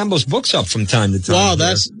bringing the Campbell's books up from time to time. Wow,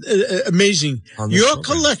 that's amazing. Your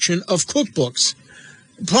collection of cookbooks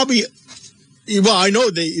probably, well, I know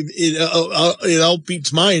it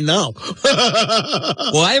outbeats mine now.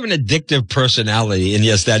 Well, I have an addictive personality, and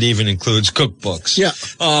yes, that even includes cookbooks. Yeah.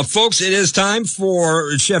 Folks, it is time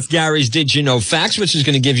for Chef Gary's Did You Know Facts, which is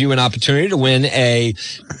going to give you an opportunity to win a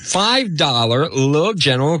 $5 Little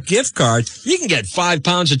General gift card. You can get 5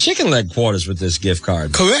 pounds of chicken leg quarters with this gift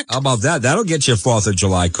card. Correct. How about that? That'll get you 4th of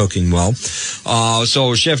July cooking well.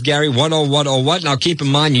 So Chef Gary, what? Now keep in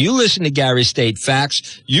mind, you listen to Gary's State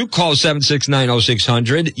Facts. You call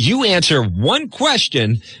 769-0600. You answer one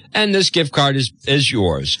question, and this gift card is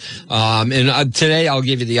yours. And today I'll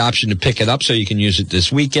give you the option to pick it up so you can use it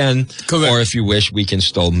this weekend. Correct. Or if you wish, we can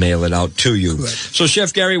still mail it out to you. Correct. So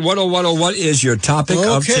Chef Gary, what is your topic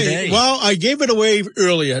of today? Well, I gave it away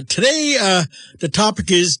earlier. Today, the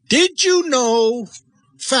topic is, did you know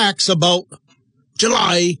facts about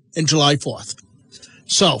July and July 4th?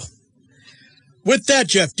 So, with that,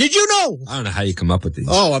 Jeff, did you know? I don't know how you come up with these.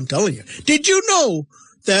 Oh, I'm telling you. Did you know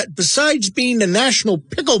that besides being the National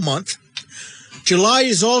Pickle Month, July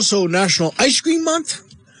is also National Ice Cream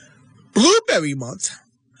Month, Blueberry Month,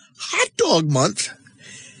 Hot Dog Month,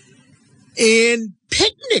 and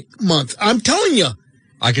Picnic Month? I'm telling you.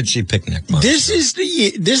 I could see Picnic Month. This is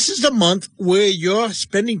the month where you're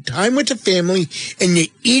spending time with the family and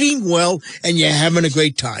you're eating well and you're having a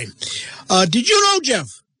great time. Did you know,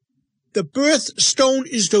 Jeff, the birthstone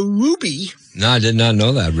is the ruby? No, I did not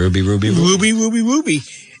know that. Ruby. Ruby.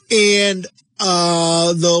 And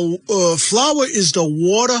the flower is the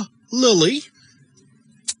water lily.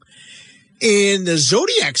 And the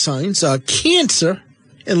zodiac signs are Cancer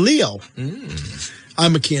and Leo.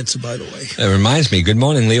 I'm a Cancer, by the way. That reminds me. Good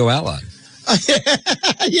morning, Leo Allard.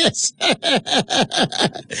 Yes.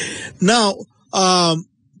 Now,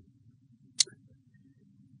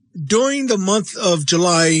 during the month of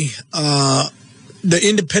July, the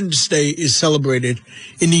Independence Day is celebrated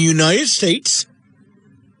in the United States.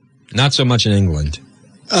 Not so much in England.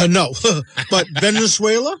 No, but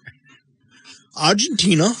Venezuela,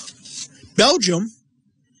 Argentina, Belgium,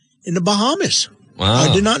 and the Bahamas. Wow.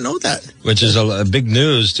 I did not know that. Which is a big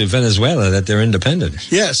news to Venezuela that they're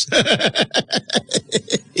independent. Yes.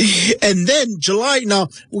 And then July, now,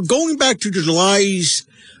 we're going back to July's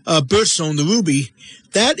birthstone, the ruby.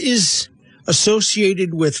 That is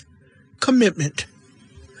associated with commitment,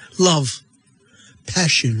 love,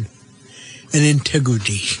 passion, and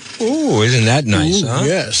integrity. Ooh, isn't that nice, huh?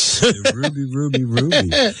 Yes. Ruby.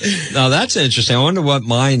 Now, that's interesting. I wonder what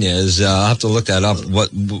mine is. I'll have to look that up.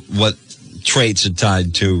 What traits are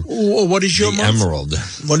tied to what is your the month? emerald.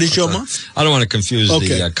 What is your month? I don't want to confuse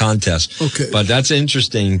the contest. Okay. But that's an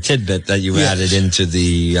interesting tidbit that you added into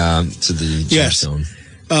the gemstone.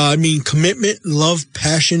 I mean, commitment, love,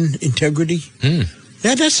 passion, integrity.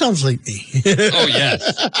 Yeah, that sounds like me. Oh, yes.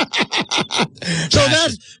 So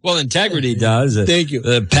that. Well, integrity does. Thank you.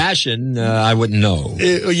 Passion, I wouldn't know.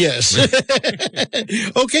 Yes.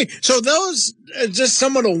 Okay, so those are just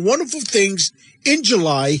some of the wonderful things in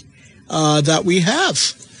July that we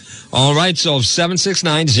have. All right, so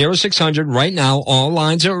 769-0600 right now. All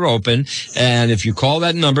lines are open. And if you call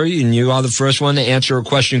that number and you are the first one to answer a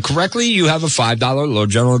question correctly, you have a $5 Little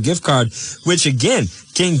General gift card, which again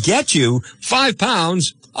can get you 5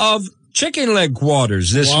 pounds of chicken leg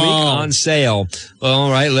quarters this week on sale. All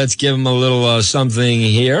right, let's give them a little something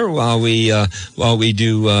here while we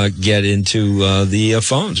do get into the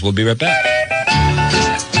phones. We'll be right back.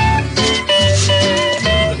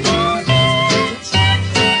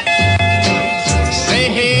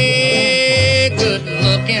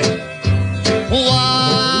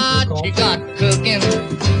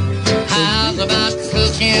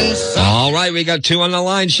 All right, we got 2 on the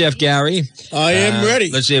line, Chef Gary. I am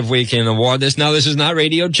ready. Let's see if we can award this. Now, this is not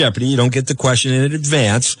Radio Jeopardy. You don't get the question in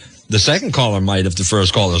advance. The second caller might if the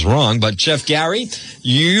first caller is wrong. But, Chef Gary,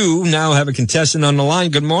 you now have a contestant on the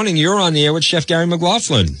line. Good morning. You're on the air with Chef Gary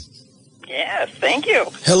McLaughlin. Yes, thank you.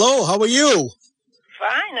 Hello, how are you?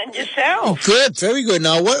 Fine, and yourself? Good, very good.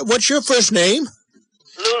 Now, what's your first name?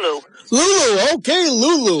 Lulu. Lulu, okay,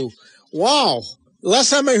 Lulu. Wow.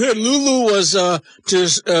 Last time I heard Lulu was to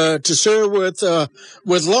serve with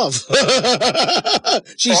love.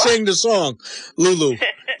 She sang the song, Lulu.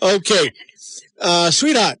 Okay,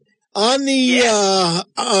 sweetheart. On the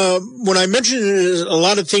when I mentioned a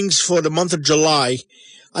lot of things for the month of July,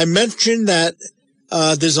 I mentioned that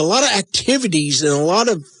there's a lot of activities and a lot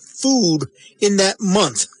of food in that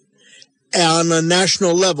month on a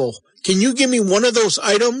national level. Can you give me one of those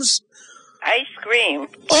items? Ice cream.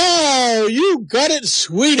 Oh, you got it,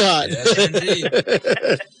 sweetheart. Yes, indeed.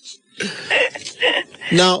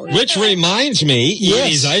 Now, which reminds me,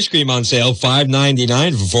 Edie's ice cream on sale,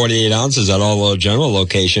 $5.99 for 48 ounces at all general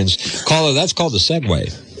locations. Caller, that's called a Segway.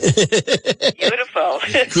 Beautiful.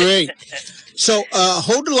 Great. So,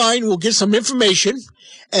 hold the line. We'll get some information.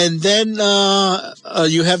 And then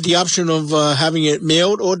you have the option of having it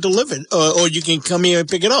mailed or delivered. Or you can come here and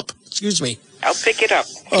pick it up. Excuse me. I'll pick it up.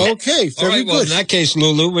 Okay, very All right, well, good. in that case,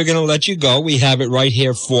 Lulu, we're going to let you go. We have it right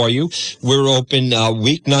here for you. We're open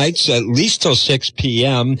weeknights at least till 6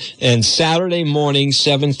 p.m. and Saturday morning,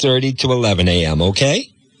 7:30 to 11 a.m.,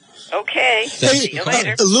 okay? Okay. See you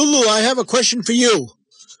later. Lulu, I have a question for you.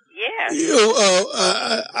 Yes.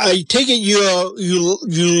 I take it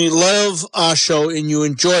you love our show and you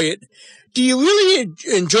enjoy it. Do you really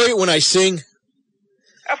enjoy it when I sing?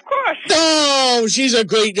 Of course. Oh, she's a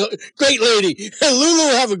great lady.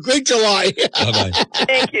 Lulu, have a great July. Bye-bye.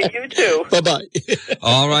 Thank you. You too. Bye-bye.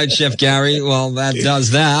 All right, Chef Gary. Well, that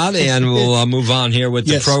does that, and we'll move on here with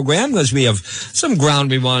the program because we have some ground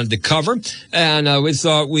we wanted to cover, and we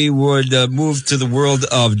thought we would move to the world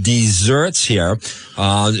of desserts here.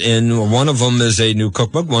 And one of them is a new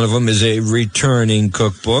cookbook. One of them is a returning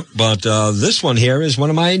cookbook, but this one here is one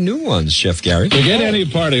of my new ones, Chef Gary. To get any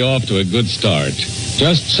party off to a good start,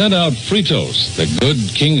 just send out Fritos, the good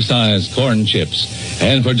king-size corn chips,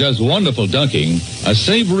 and for just wonderful dunking, a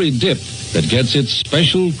savory dip that gets its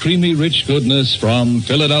special creamy rich goodness from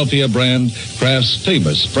Philadelphia brand Kraft's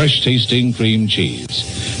famous fresh-tasting cream cheese.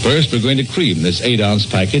 First, we're going to cream this 8-ounce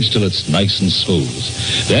package till it's nice and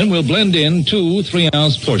smooth. Then we'll blend in 2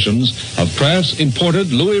 3-ounce portions of Kraft's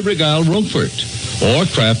imported Louis Regal Roquefort, or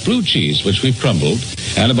Kraft blue cheese, which we've crumbled,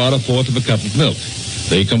 and about 1/4 of a cup of milk.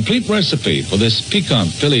 The complete recipe for this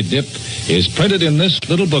piquant Philly dip is printed in this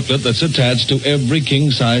little booklet that's attached to every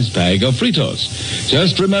king-size bag of Fritos.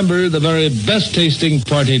 Just remember, the very best-tasting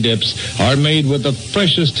party dips are made with the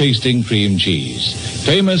freshest-tasting cream cheese.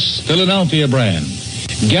 Famous Philadelphia brand.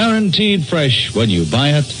 Guaranteed fresh when you buy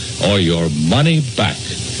it or your money back.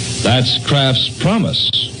 That's Kraft's promise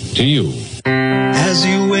to you. As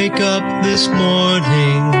you wake up this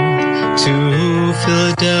morning to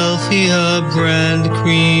Philadelphia brand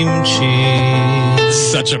cream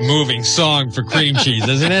cheese. Such a moving song for cream cheese,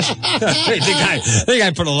 isn't it? I think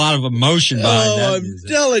I put a lot of emotion behind that. I'm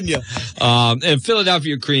telling you. And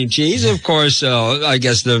Philadelphia cream cheese, of course, I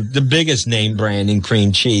guess the biggest name brand in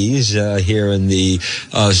cream cheese here in the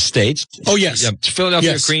States. Oh, yes.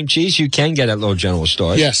 Philadelphia cream cheese you can get at low general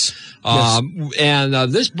stores. Yes. And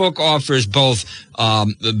this book offers both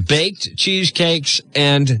baked cheesecakes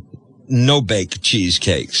and no-bake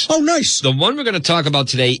cheesecakes. Oh, nice. The one we're going to talk about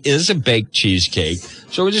today is a baked cheesecake.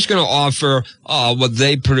 So we're just going to offer what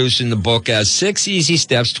they produce in the book as 6 easy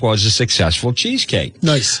steps towards a successful cheesecake.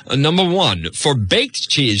 Nice. Number 1, for baked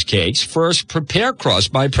cheesecakes, first prepare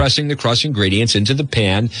crust by pressing the crust ingredients into the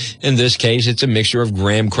pan. In this case, it's a mixture of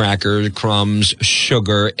graham crackers, crumbs,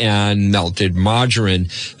 sugar, and melted margarine.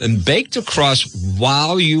 And bake the crust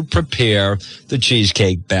while you prepare the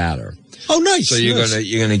cheesecake batter. Oh, nice. So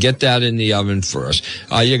you're gonna get that in the oven first.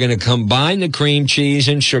 You're gonna combine the cream cheese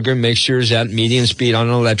and sugar mixtures at medium speed on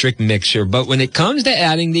an electric mixer. But when it comes to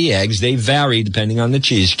adding the eggs, they vary depending on the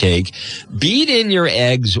cheesecake. Beat in your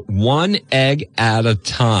eggs 1 egg at a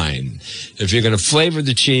time. If you're gonna flavor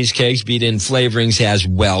the cheesecakes, beat in flavorings as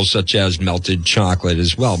well, such as melted chocolate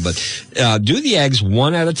as well. But do the eggs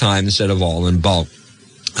 1 at a time instead of all in bulk.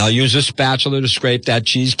 I'll use a spatula to scrape that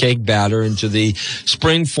cheesecake batter into the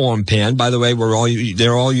springform pan. By the way,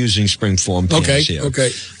 they're all using springform pans here.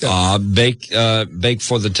 Okay. Yeah. Bake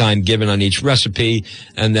for the time given on each recipe,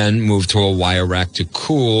 and then move to a wire rack to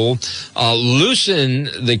cool. Loosen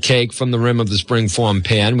the cake from the rim of the springform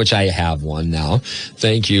pan, which I have one now.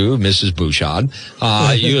 Thank you, Mrs. Bouchard.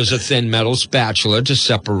 Use a thin metal spatula to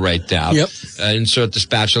separate that. Yep. Insert the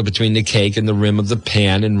spatula between the cake and the rim of the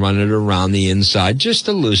pan and run it around the inside just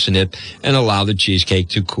to loosen it and allow the cheesecake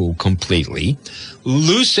to cool completely.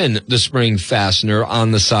 Loosen the spring fastener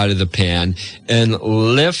on the side of the pan and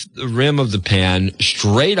lift the rim of the pan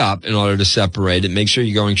straight up in order to separate it. Make sure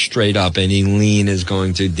you're going straight up. Any lean is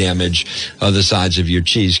going to damage the sides of your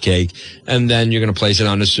cheesecake. And then you're going to place it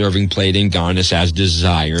on a serving plate and garnish as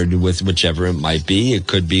desired with whichever it might be. It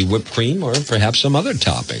could be whipped cream or perhaps some other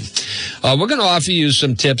topping. We're going to offer you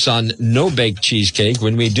some tips on no-bake cheesecake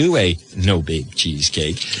when we do a no-bake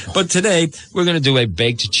cheesecake. But today, we're going to do a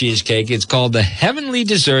baked cheesecake. It's called the Heavenly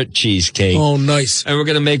Dessert Cheesecake. Oh, nice. And we're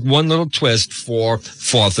going to make one little twist for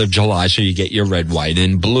 4th of July so you get your red, white,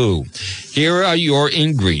 and blue. Here are your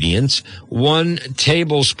ingredients. 1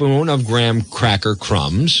 tablespoon of graham cracker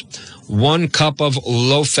crumbs. 1 cup of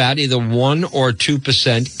low-fat, either 1 or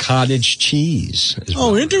 2% cottage cheese.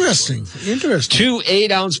 Oh, interesting. 2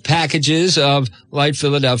 8-ounce packages of light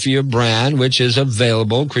Philadelphia brand, which is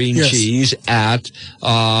available, cream cheese, at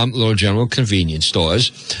Little General convenience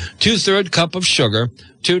stores. 2/3 cup of sugar,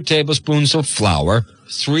 2 tablespoons of flour,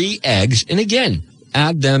 3 eggs, and again,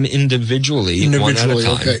 add them individually one at a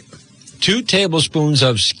time. Okay. 2 tablespoons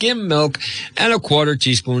of skim milk and 1/4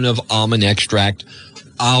 teaspoon of almond extract.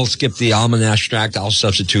 I'll skip the almond extract. I'll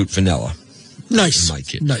substitute vanilla. Nice.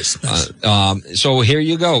 Nice. So here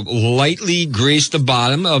you go. Lightly grease the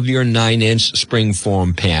bottom of your 9-inch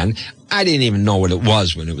springform pan. I didn't even know what it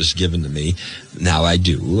was when it was given to me. Now I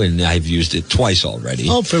do, and I've used it twice already.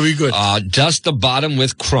 Oh, very good. Dust the bottom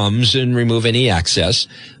with crumbs and remove any excess.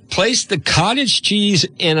 Place the cottage cheese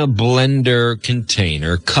in a blender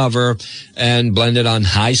container, cover, and blend it on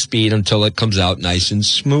high speed until it comes out nice and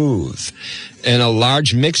smooth. In a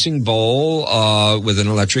large mixing bowl with an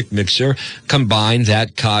electric mixer, combine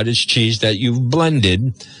that cottage cheese that you've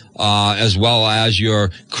blended, as well as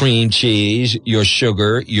your cream cheese, your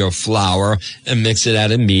sugar, your flour, and mix it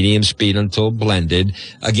at a medium speed until blended.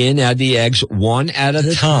 Again, add the eggs 1 at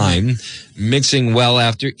a time, mixing well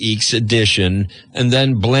after each addition, and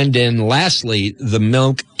then blend in, lastly, the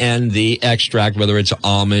milk and the extract, whether it's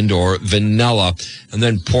almond or vanilla, and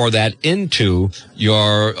then pour that into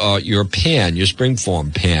your pan, your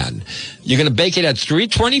springform pan. You're going to bake it at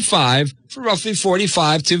 325 for roughly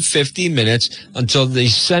 45 to 50 minutes until the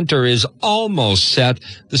center is almost set.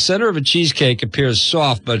 The center of a cheesecake appears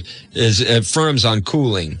soft, but it firms on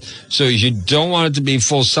cooling. So you don't want it to be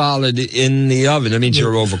full solid in the oven. That means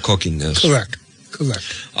you're overcooking this. Correct.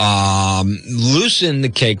 Loosen the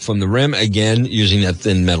cake from the rim, again, using that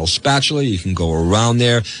thin metal spatula. You can go around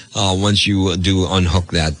there once you do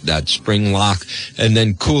unhook that spring lock, and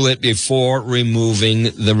then cool it before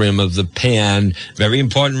removing the rim of the pan. Very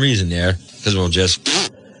important reason there, because we'll just...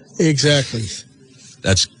 Exactly.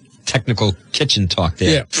 That's technical kitchen talk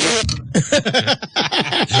there. Yeah.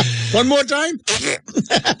 One more time.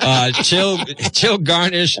 Chill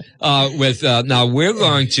garnish with. Now we're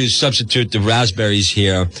going to substitute the raspberries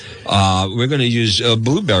here. We're going to use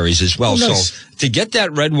blueberries as well. Oh, nice. So to get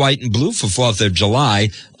that red, white, and blue for 4th of July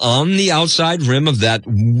on the outside rim of that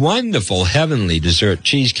wonderful heavenly dessert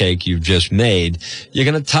cheesecake you've just made, you're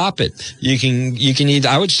going to top it. You can eat.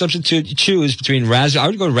 I would choose between I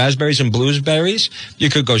would go raspberries and blueberries. You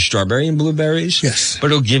could go strawberry and blueberries. Yes. But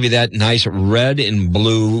it'll give you that nice red and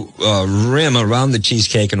blue rim around the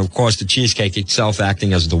cheesecake, and of course the cheesecake itself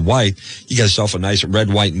acting as the white. You get yourself a nice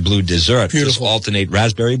red, white, and blue dessert. Beautiful. Just alternate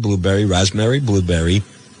raspberry, blueberry,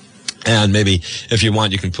 And maybe, if you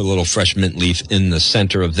want, you can put a little fresh mint leaf in the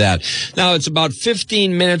center of that. Now, it's about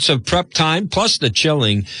 15 minutes of prep time, plus the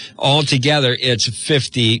chilling. Altogether, it's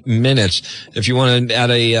 50 minutes. If you want to add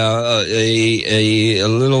a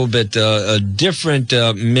little bit a different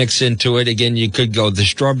mix into it, again, you could go the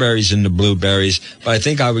strawberries and the blueberries, but I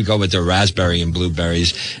think I would go with the raspberry and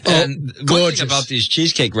blueberries. And one thing about these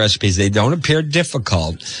cheesecake recipes, they don't appear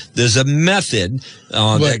difficult. There's a method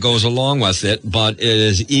that goes along with it, but it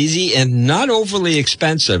is easy and not overly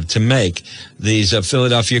expensive to make these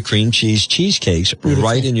Philadelphia cream cheese cheesecakes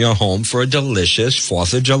right in your home for a delicious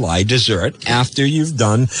 4th of July dessert after you've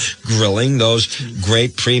done grilling those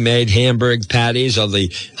great pre-made hamburg patties or the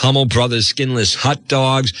Hummel Brothers skinless hot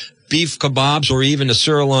dogs, beef kebabs, or even a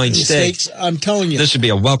sirloin steak. I'm telling you. This would be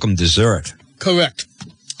a welcome dessert. Correct.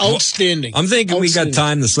 Outstanding. I'm thinking we got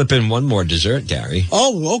time to slip in one more dessert, Gary.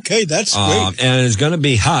 Oh, okay. That's great. And it's going to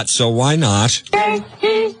be hot, so why not?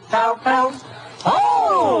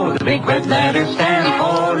 Oh, the big red letters stand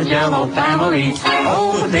for the Jell-O family.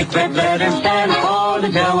 Oh, the big red letters stand for the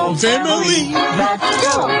Jell-O family. Let's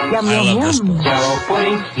go. Yum, yum, yum. Jell-O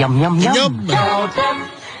pudding. Yum, yum, yum. Jell-O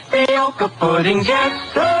tapioca pudding.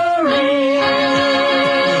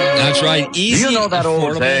 That's right. Easy. Do you know that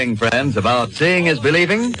old saying, friends, about seeing is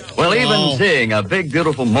believing? Well, even seeing a big,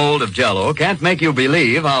 beautiful mold of Jell-O can't make you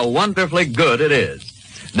believe how wonderfully good it is.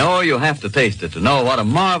 No, you have to taste it to know what a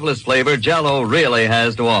marvelous flavor Jell-O really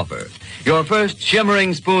has to offer. Your first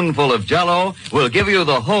shimmering spoonful of Jell-O will give you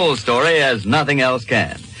the whole story as nothing else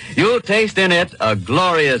can. You'll taste in it a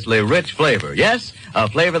gloriously rich flavor. Yes, a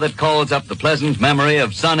flavor that calls up the pleasant memory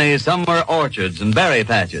of sunny summer orchards and berry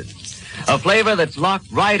patches. A flavor that's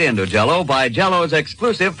locked right into Jell-O by Jell-O's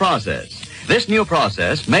exclusive process. This new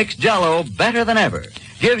process makes Jell-O better than ever.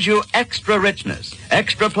 Gives you extra richness,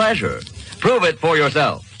 extra pleasure. Prove it for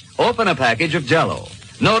yourself. Open a package of Jell-O.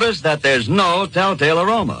 Notice that there's no telltale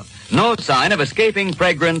aroma, no sign of escaping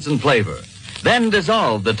fragrance and flavor. Then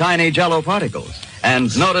dissolve the tiny Jell-O particles.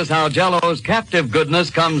 And notice how Jell-O's captive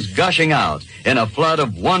goodness comes gushing out in a flood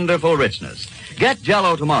of wonderful richness. Get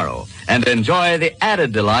Jell-O tomorrow and enjoy the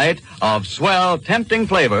added delight of swell, tempting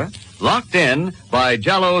flavor locked in by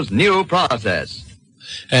Jell-O's new process.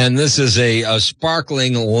 And this is a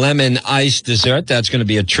sparkling lemon ice dessert. That's going to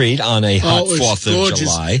be a treat on a hot 4th of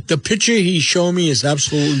July. The picture he showed me is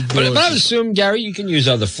absolutely gorgeous. But I assume, Gary, you can use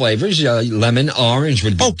other flavors. Lemon, orange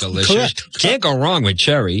would be delicious. Correct. Can't go wrong with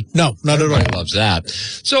cherry. No, not at all. Everybody loves that.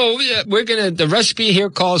 So the recipe here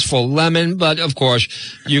calls for lemon, but of course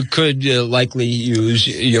you could likely use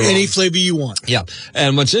any flavor you want. Yeah.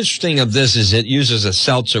 And what's interesting of this is it uses a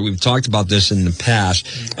seltzer. We've talked about this in the past.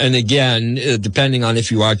 And again, depending on if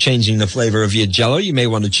you are changing the flavor of your Jell-O, you may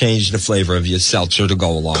want to change the flavor of your seltzer to go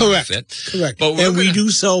along with it. Correct. And we do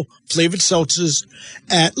sell flavored seltzers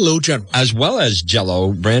at Little General. As well as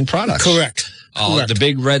Jell-O brand products. Correct. The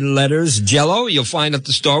big red letters, Jell-O, you'll find at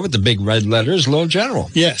the store with the big red letters, Little General.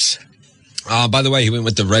 Yes. By the way, he went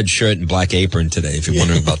with the red shirt and black apron today, if you're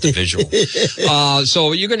wondering about the visual.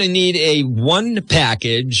 So you're going to need one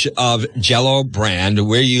package of Jell-O brand.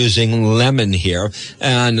 We're using lemon here.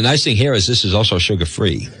 And the nice thing here is this is also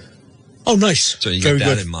sugar-free. Oh, nice. So you got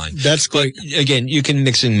that in mind. That's great. But again, you can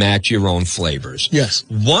mix and match your own flavors. Yes.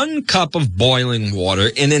 1 cup of boiling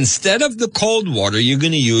water, and instead of the cold water, you're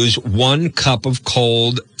going to use 1 cup of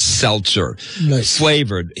cold seltzer. Nice.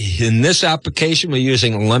 Flavored. In this application, we're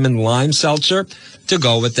using lemon lime seltzer to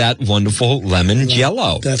go with that wonderful lemon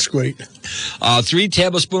Jell-O. That's great. 3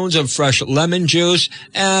 tablespoons of fresh lemon juice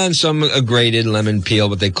and some grated lemon peel,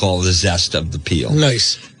 what they call the zest of the peel.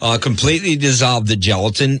 Nice. Completely dissolve the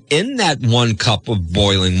gelatin in that 1 cup of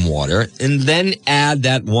boiling water, and then add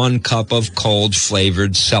that 1 cup of cold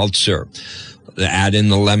flavored seltzer. Add in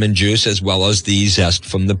the lemon juice as well as the zest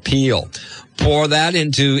from the peel. Pour that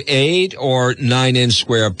into 8 or 9-inch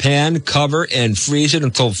square pan, cover, and freeze it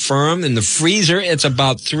until firm. In the freezer, it's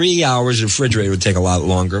about 3 hours. The refrigerator would take a lot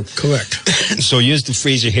longer. Correct. So use the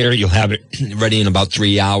freezer here. You'll have it ready in about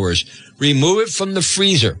 3 hours. Remove it from the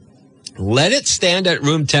freezer. Let it stand at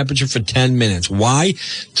room temperature for 10 minutes. Why?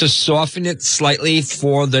 To soften it slightly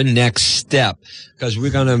for the next step. Because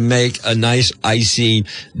we're going to make a nice, icy,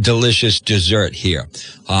 delicious dessert here.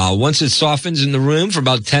 Once it softens in the room for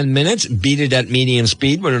about 10 minutes, beat it at medium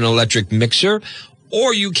speed with an electric mixer.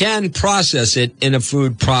 Or you can process it in a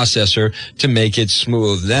food processor to make it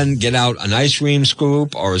smooth. Then get out an ice cream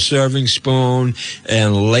scoop or a serving spoon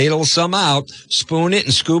and ladle some out. Spoon it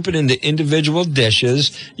and scoop it into individual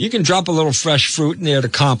dishes. You can drop a little fresh fruit in there to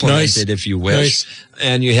complement it if you wish.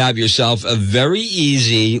 and you have yourself a very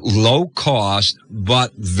easy, low-cost,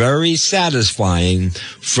 but very satisfying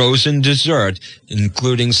frozen dessert,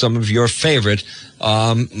 including some of your favorite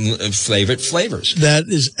flavors. That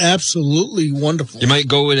is absolutely wonderful. You might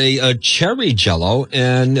go with a cherry Jell-O,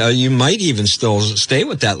 and you might even still stay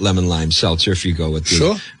with that lemon lime seltzer if you go with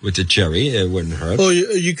the cherry. It wouldn't hurt. Well,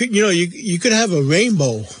 you could have a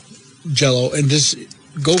rainbow Jell-O and just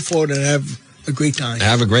go for it and have a great time.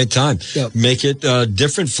 Have a great time. Yep. Make it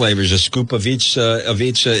different flavors, a scoop of each. And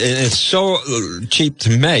it's so cheap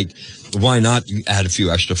to make. Why not add a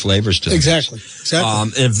few extra flavors to it? Exactly.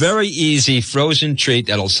 A very easy frozen treat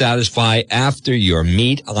that'll satisfy after your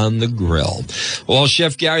meat on the grill. Well,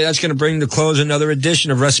 Chef Gary, that's going to bring to close another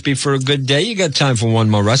edition of Recipe for a Good Day. You got time for one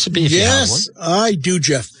more recipe if you have one? Yes, I do,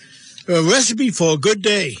 Jeff. A recipe for a good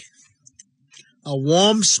day. A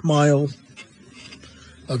warm smile,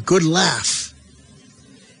 a good laugh,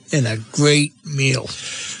 and a great meal.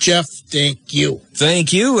 Jeff, thank you.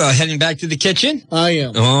 Thank you. Heading back to the kitchen? I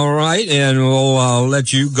am. All right, and we'll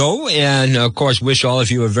let you go. And, of course, wish all of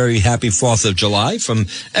you a very happy 4th of July from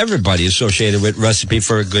everybody associated with Recipe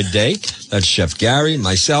for a Good Day. That's Chef Gary,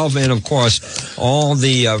 myself, and, of course, all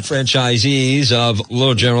the franchisees of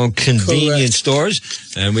Little General Convenience Stores.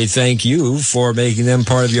 And we thank you for making them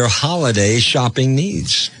part of your holiday shopping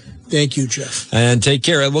needs. Thank you, Jeff. And take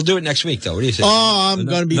care. We'll do it next week, though. What do you think? Oh, I'm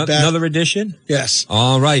going to be back. Another edition? Yes.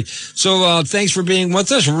 All right. So thanks for being with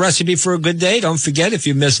us. Recipe for a Good Day. Don't forget, if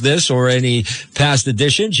you missed this or any past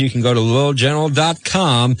editions, you can go to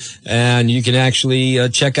littlegeneral.com and you can actually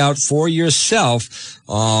check out for yourself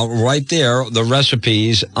right there, the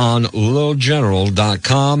recipes on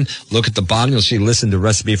littlegeneral.com. Look at the bottom. You'll see listen to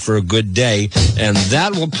Recipe for a Good Day. And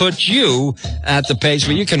that will put you at the page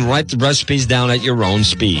where you can write the recipes down at your own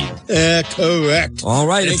speed. Correct. All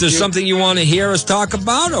right. If there's something you want to hear us talk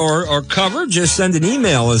about or cover, just send an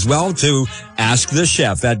email as well to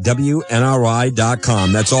askthechef at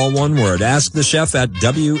WNRI.com. That's all one word. Askthechef at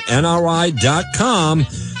WNRI.com.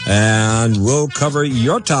 And we'll cover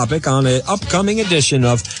your topic on an upcoming edition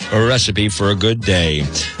of A Recipe for a Good Day.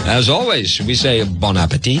 As always, we say bon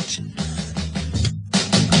appetit.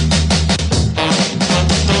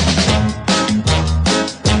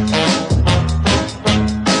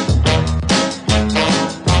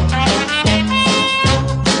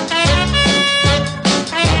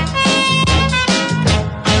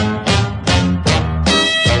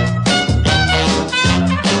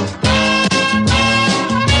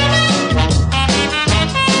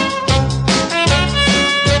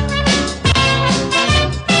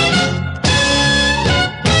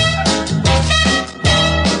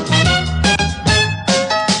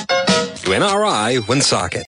 NRI Woonsocket.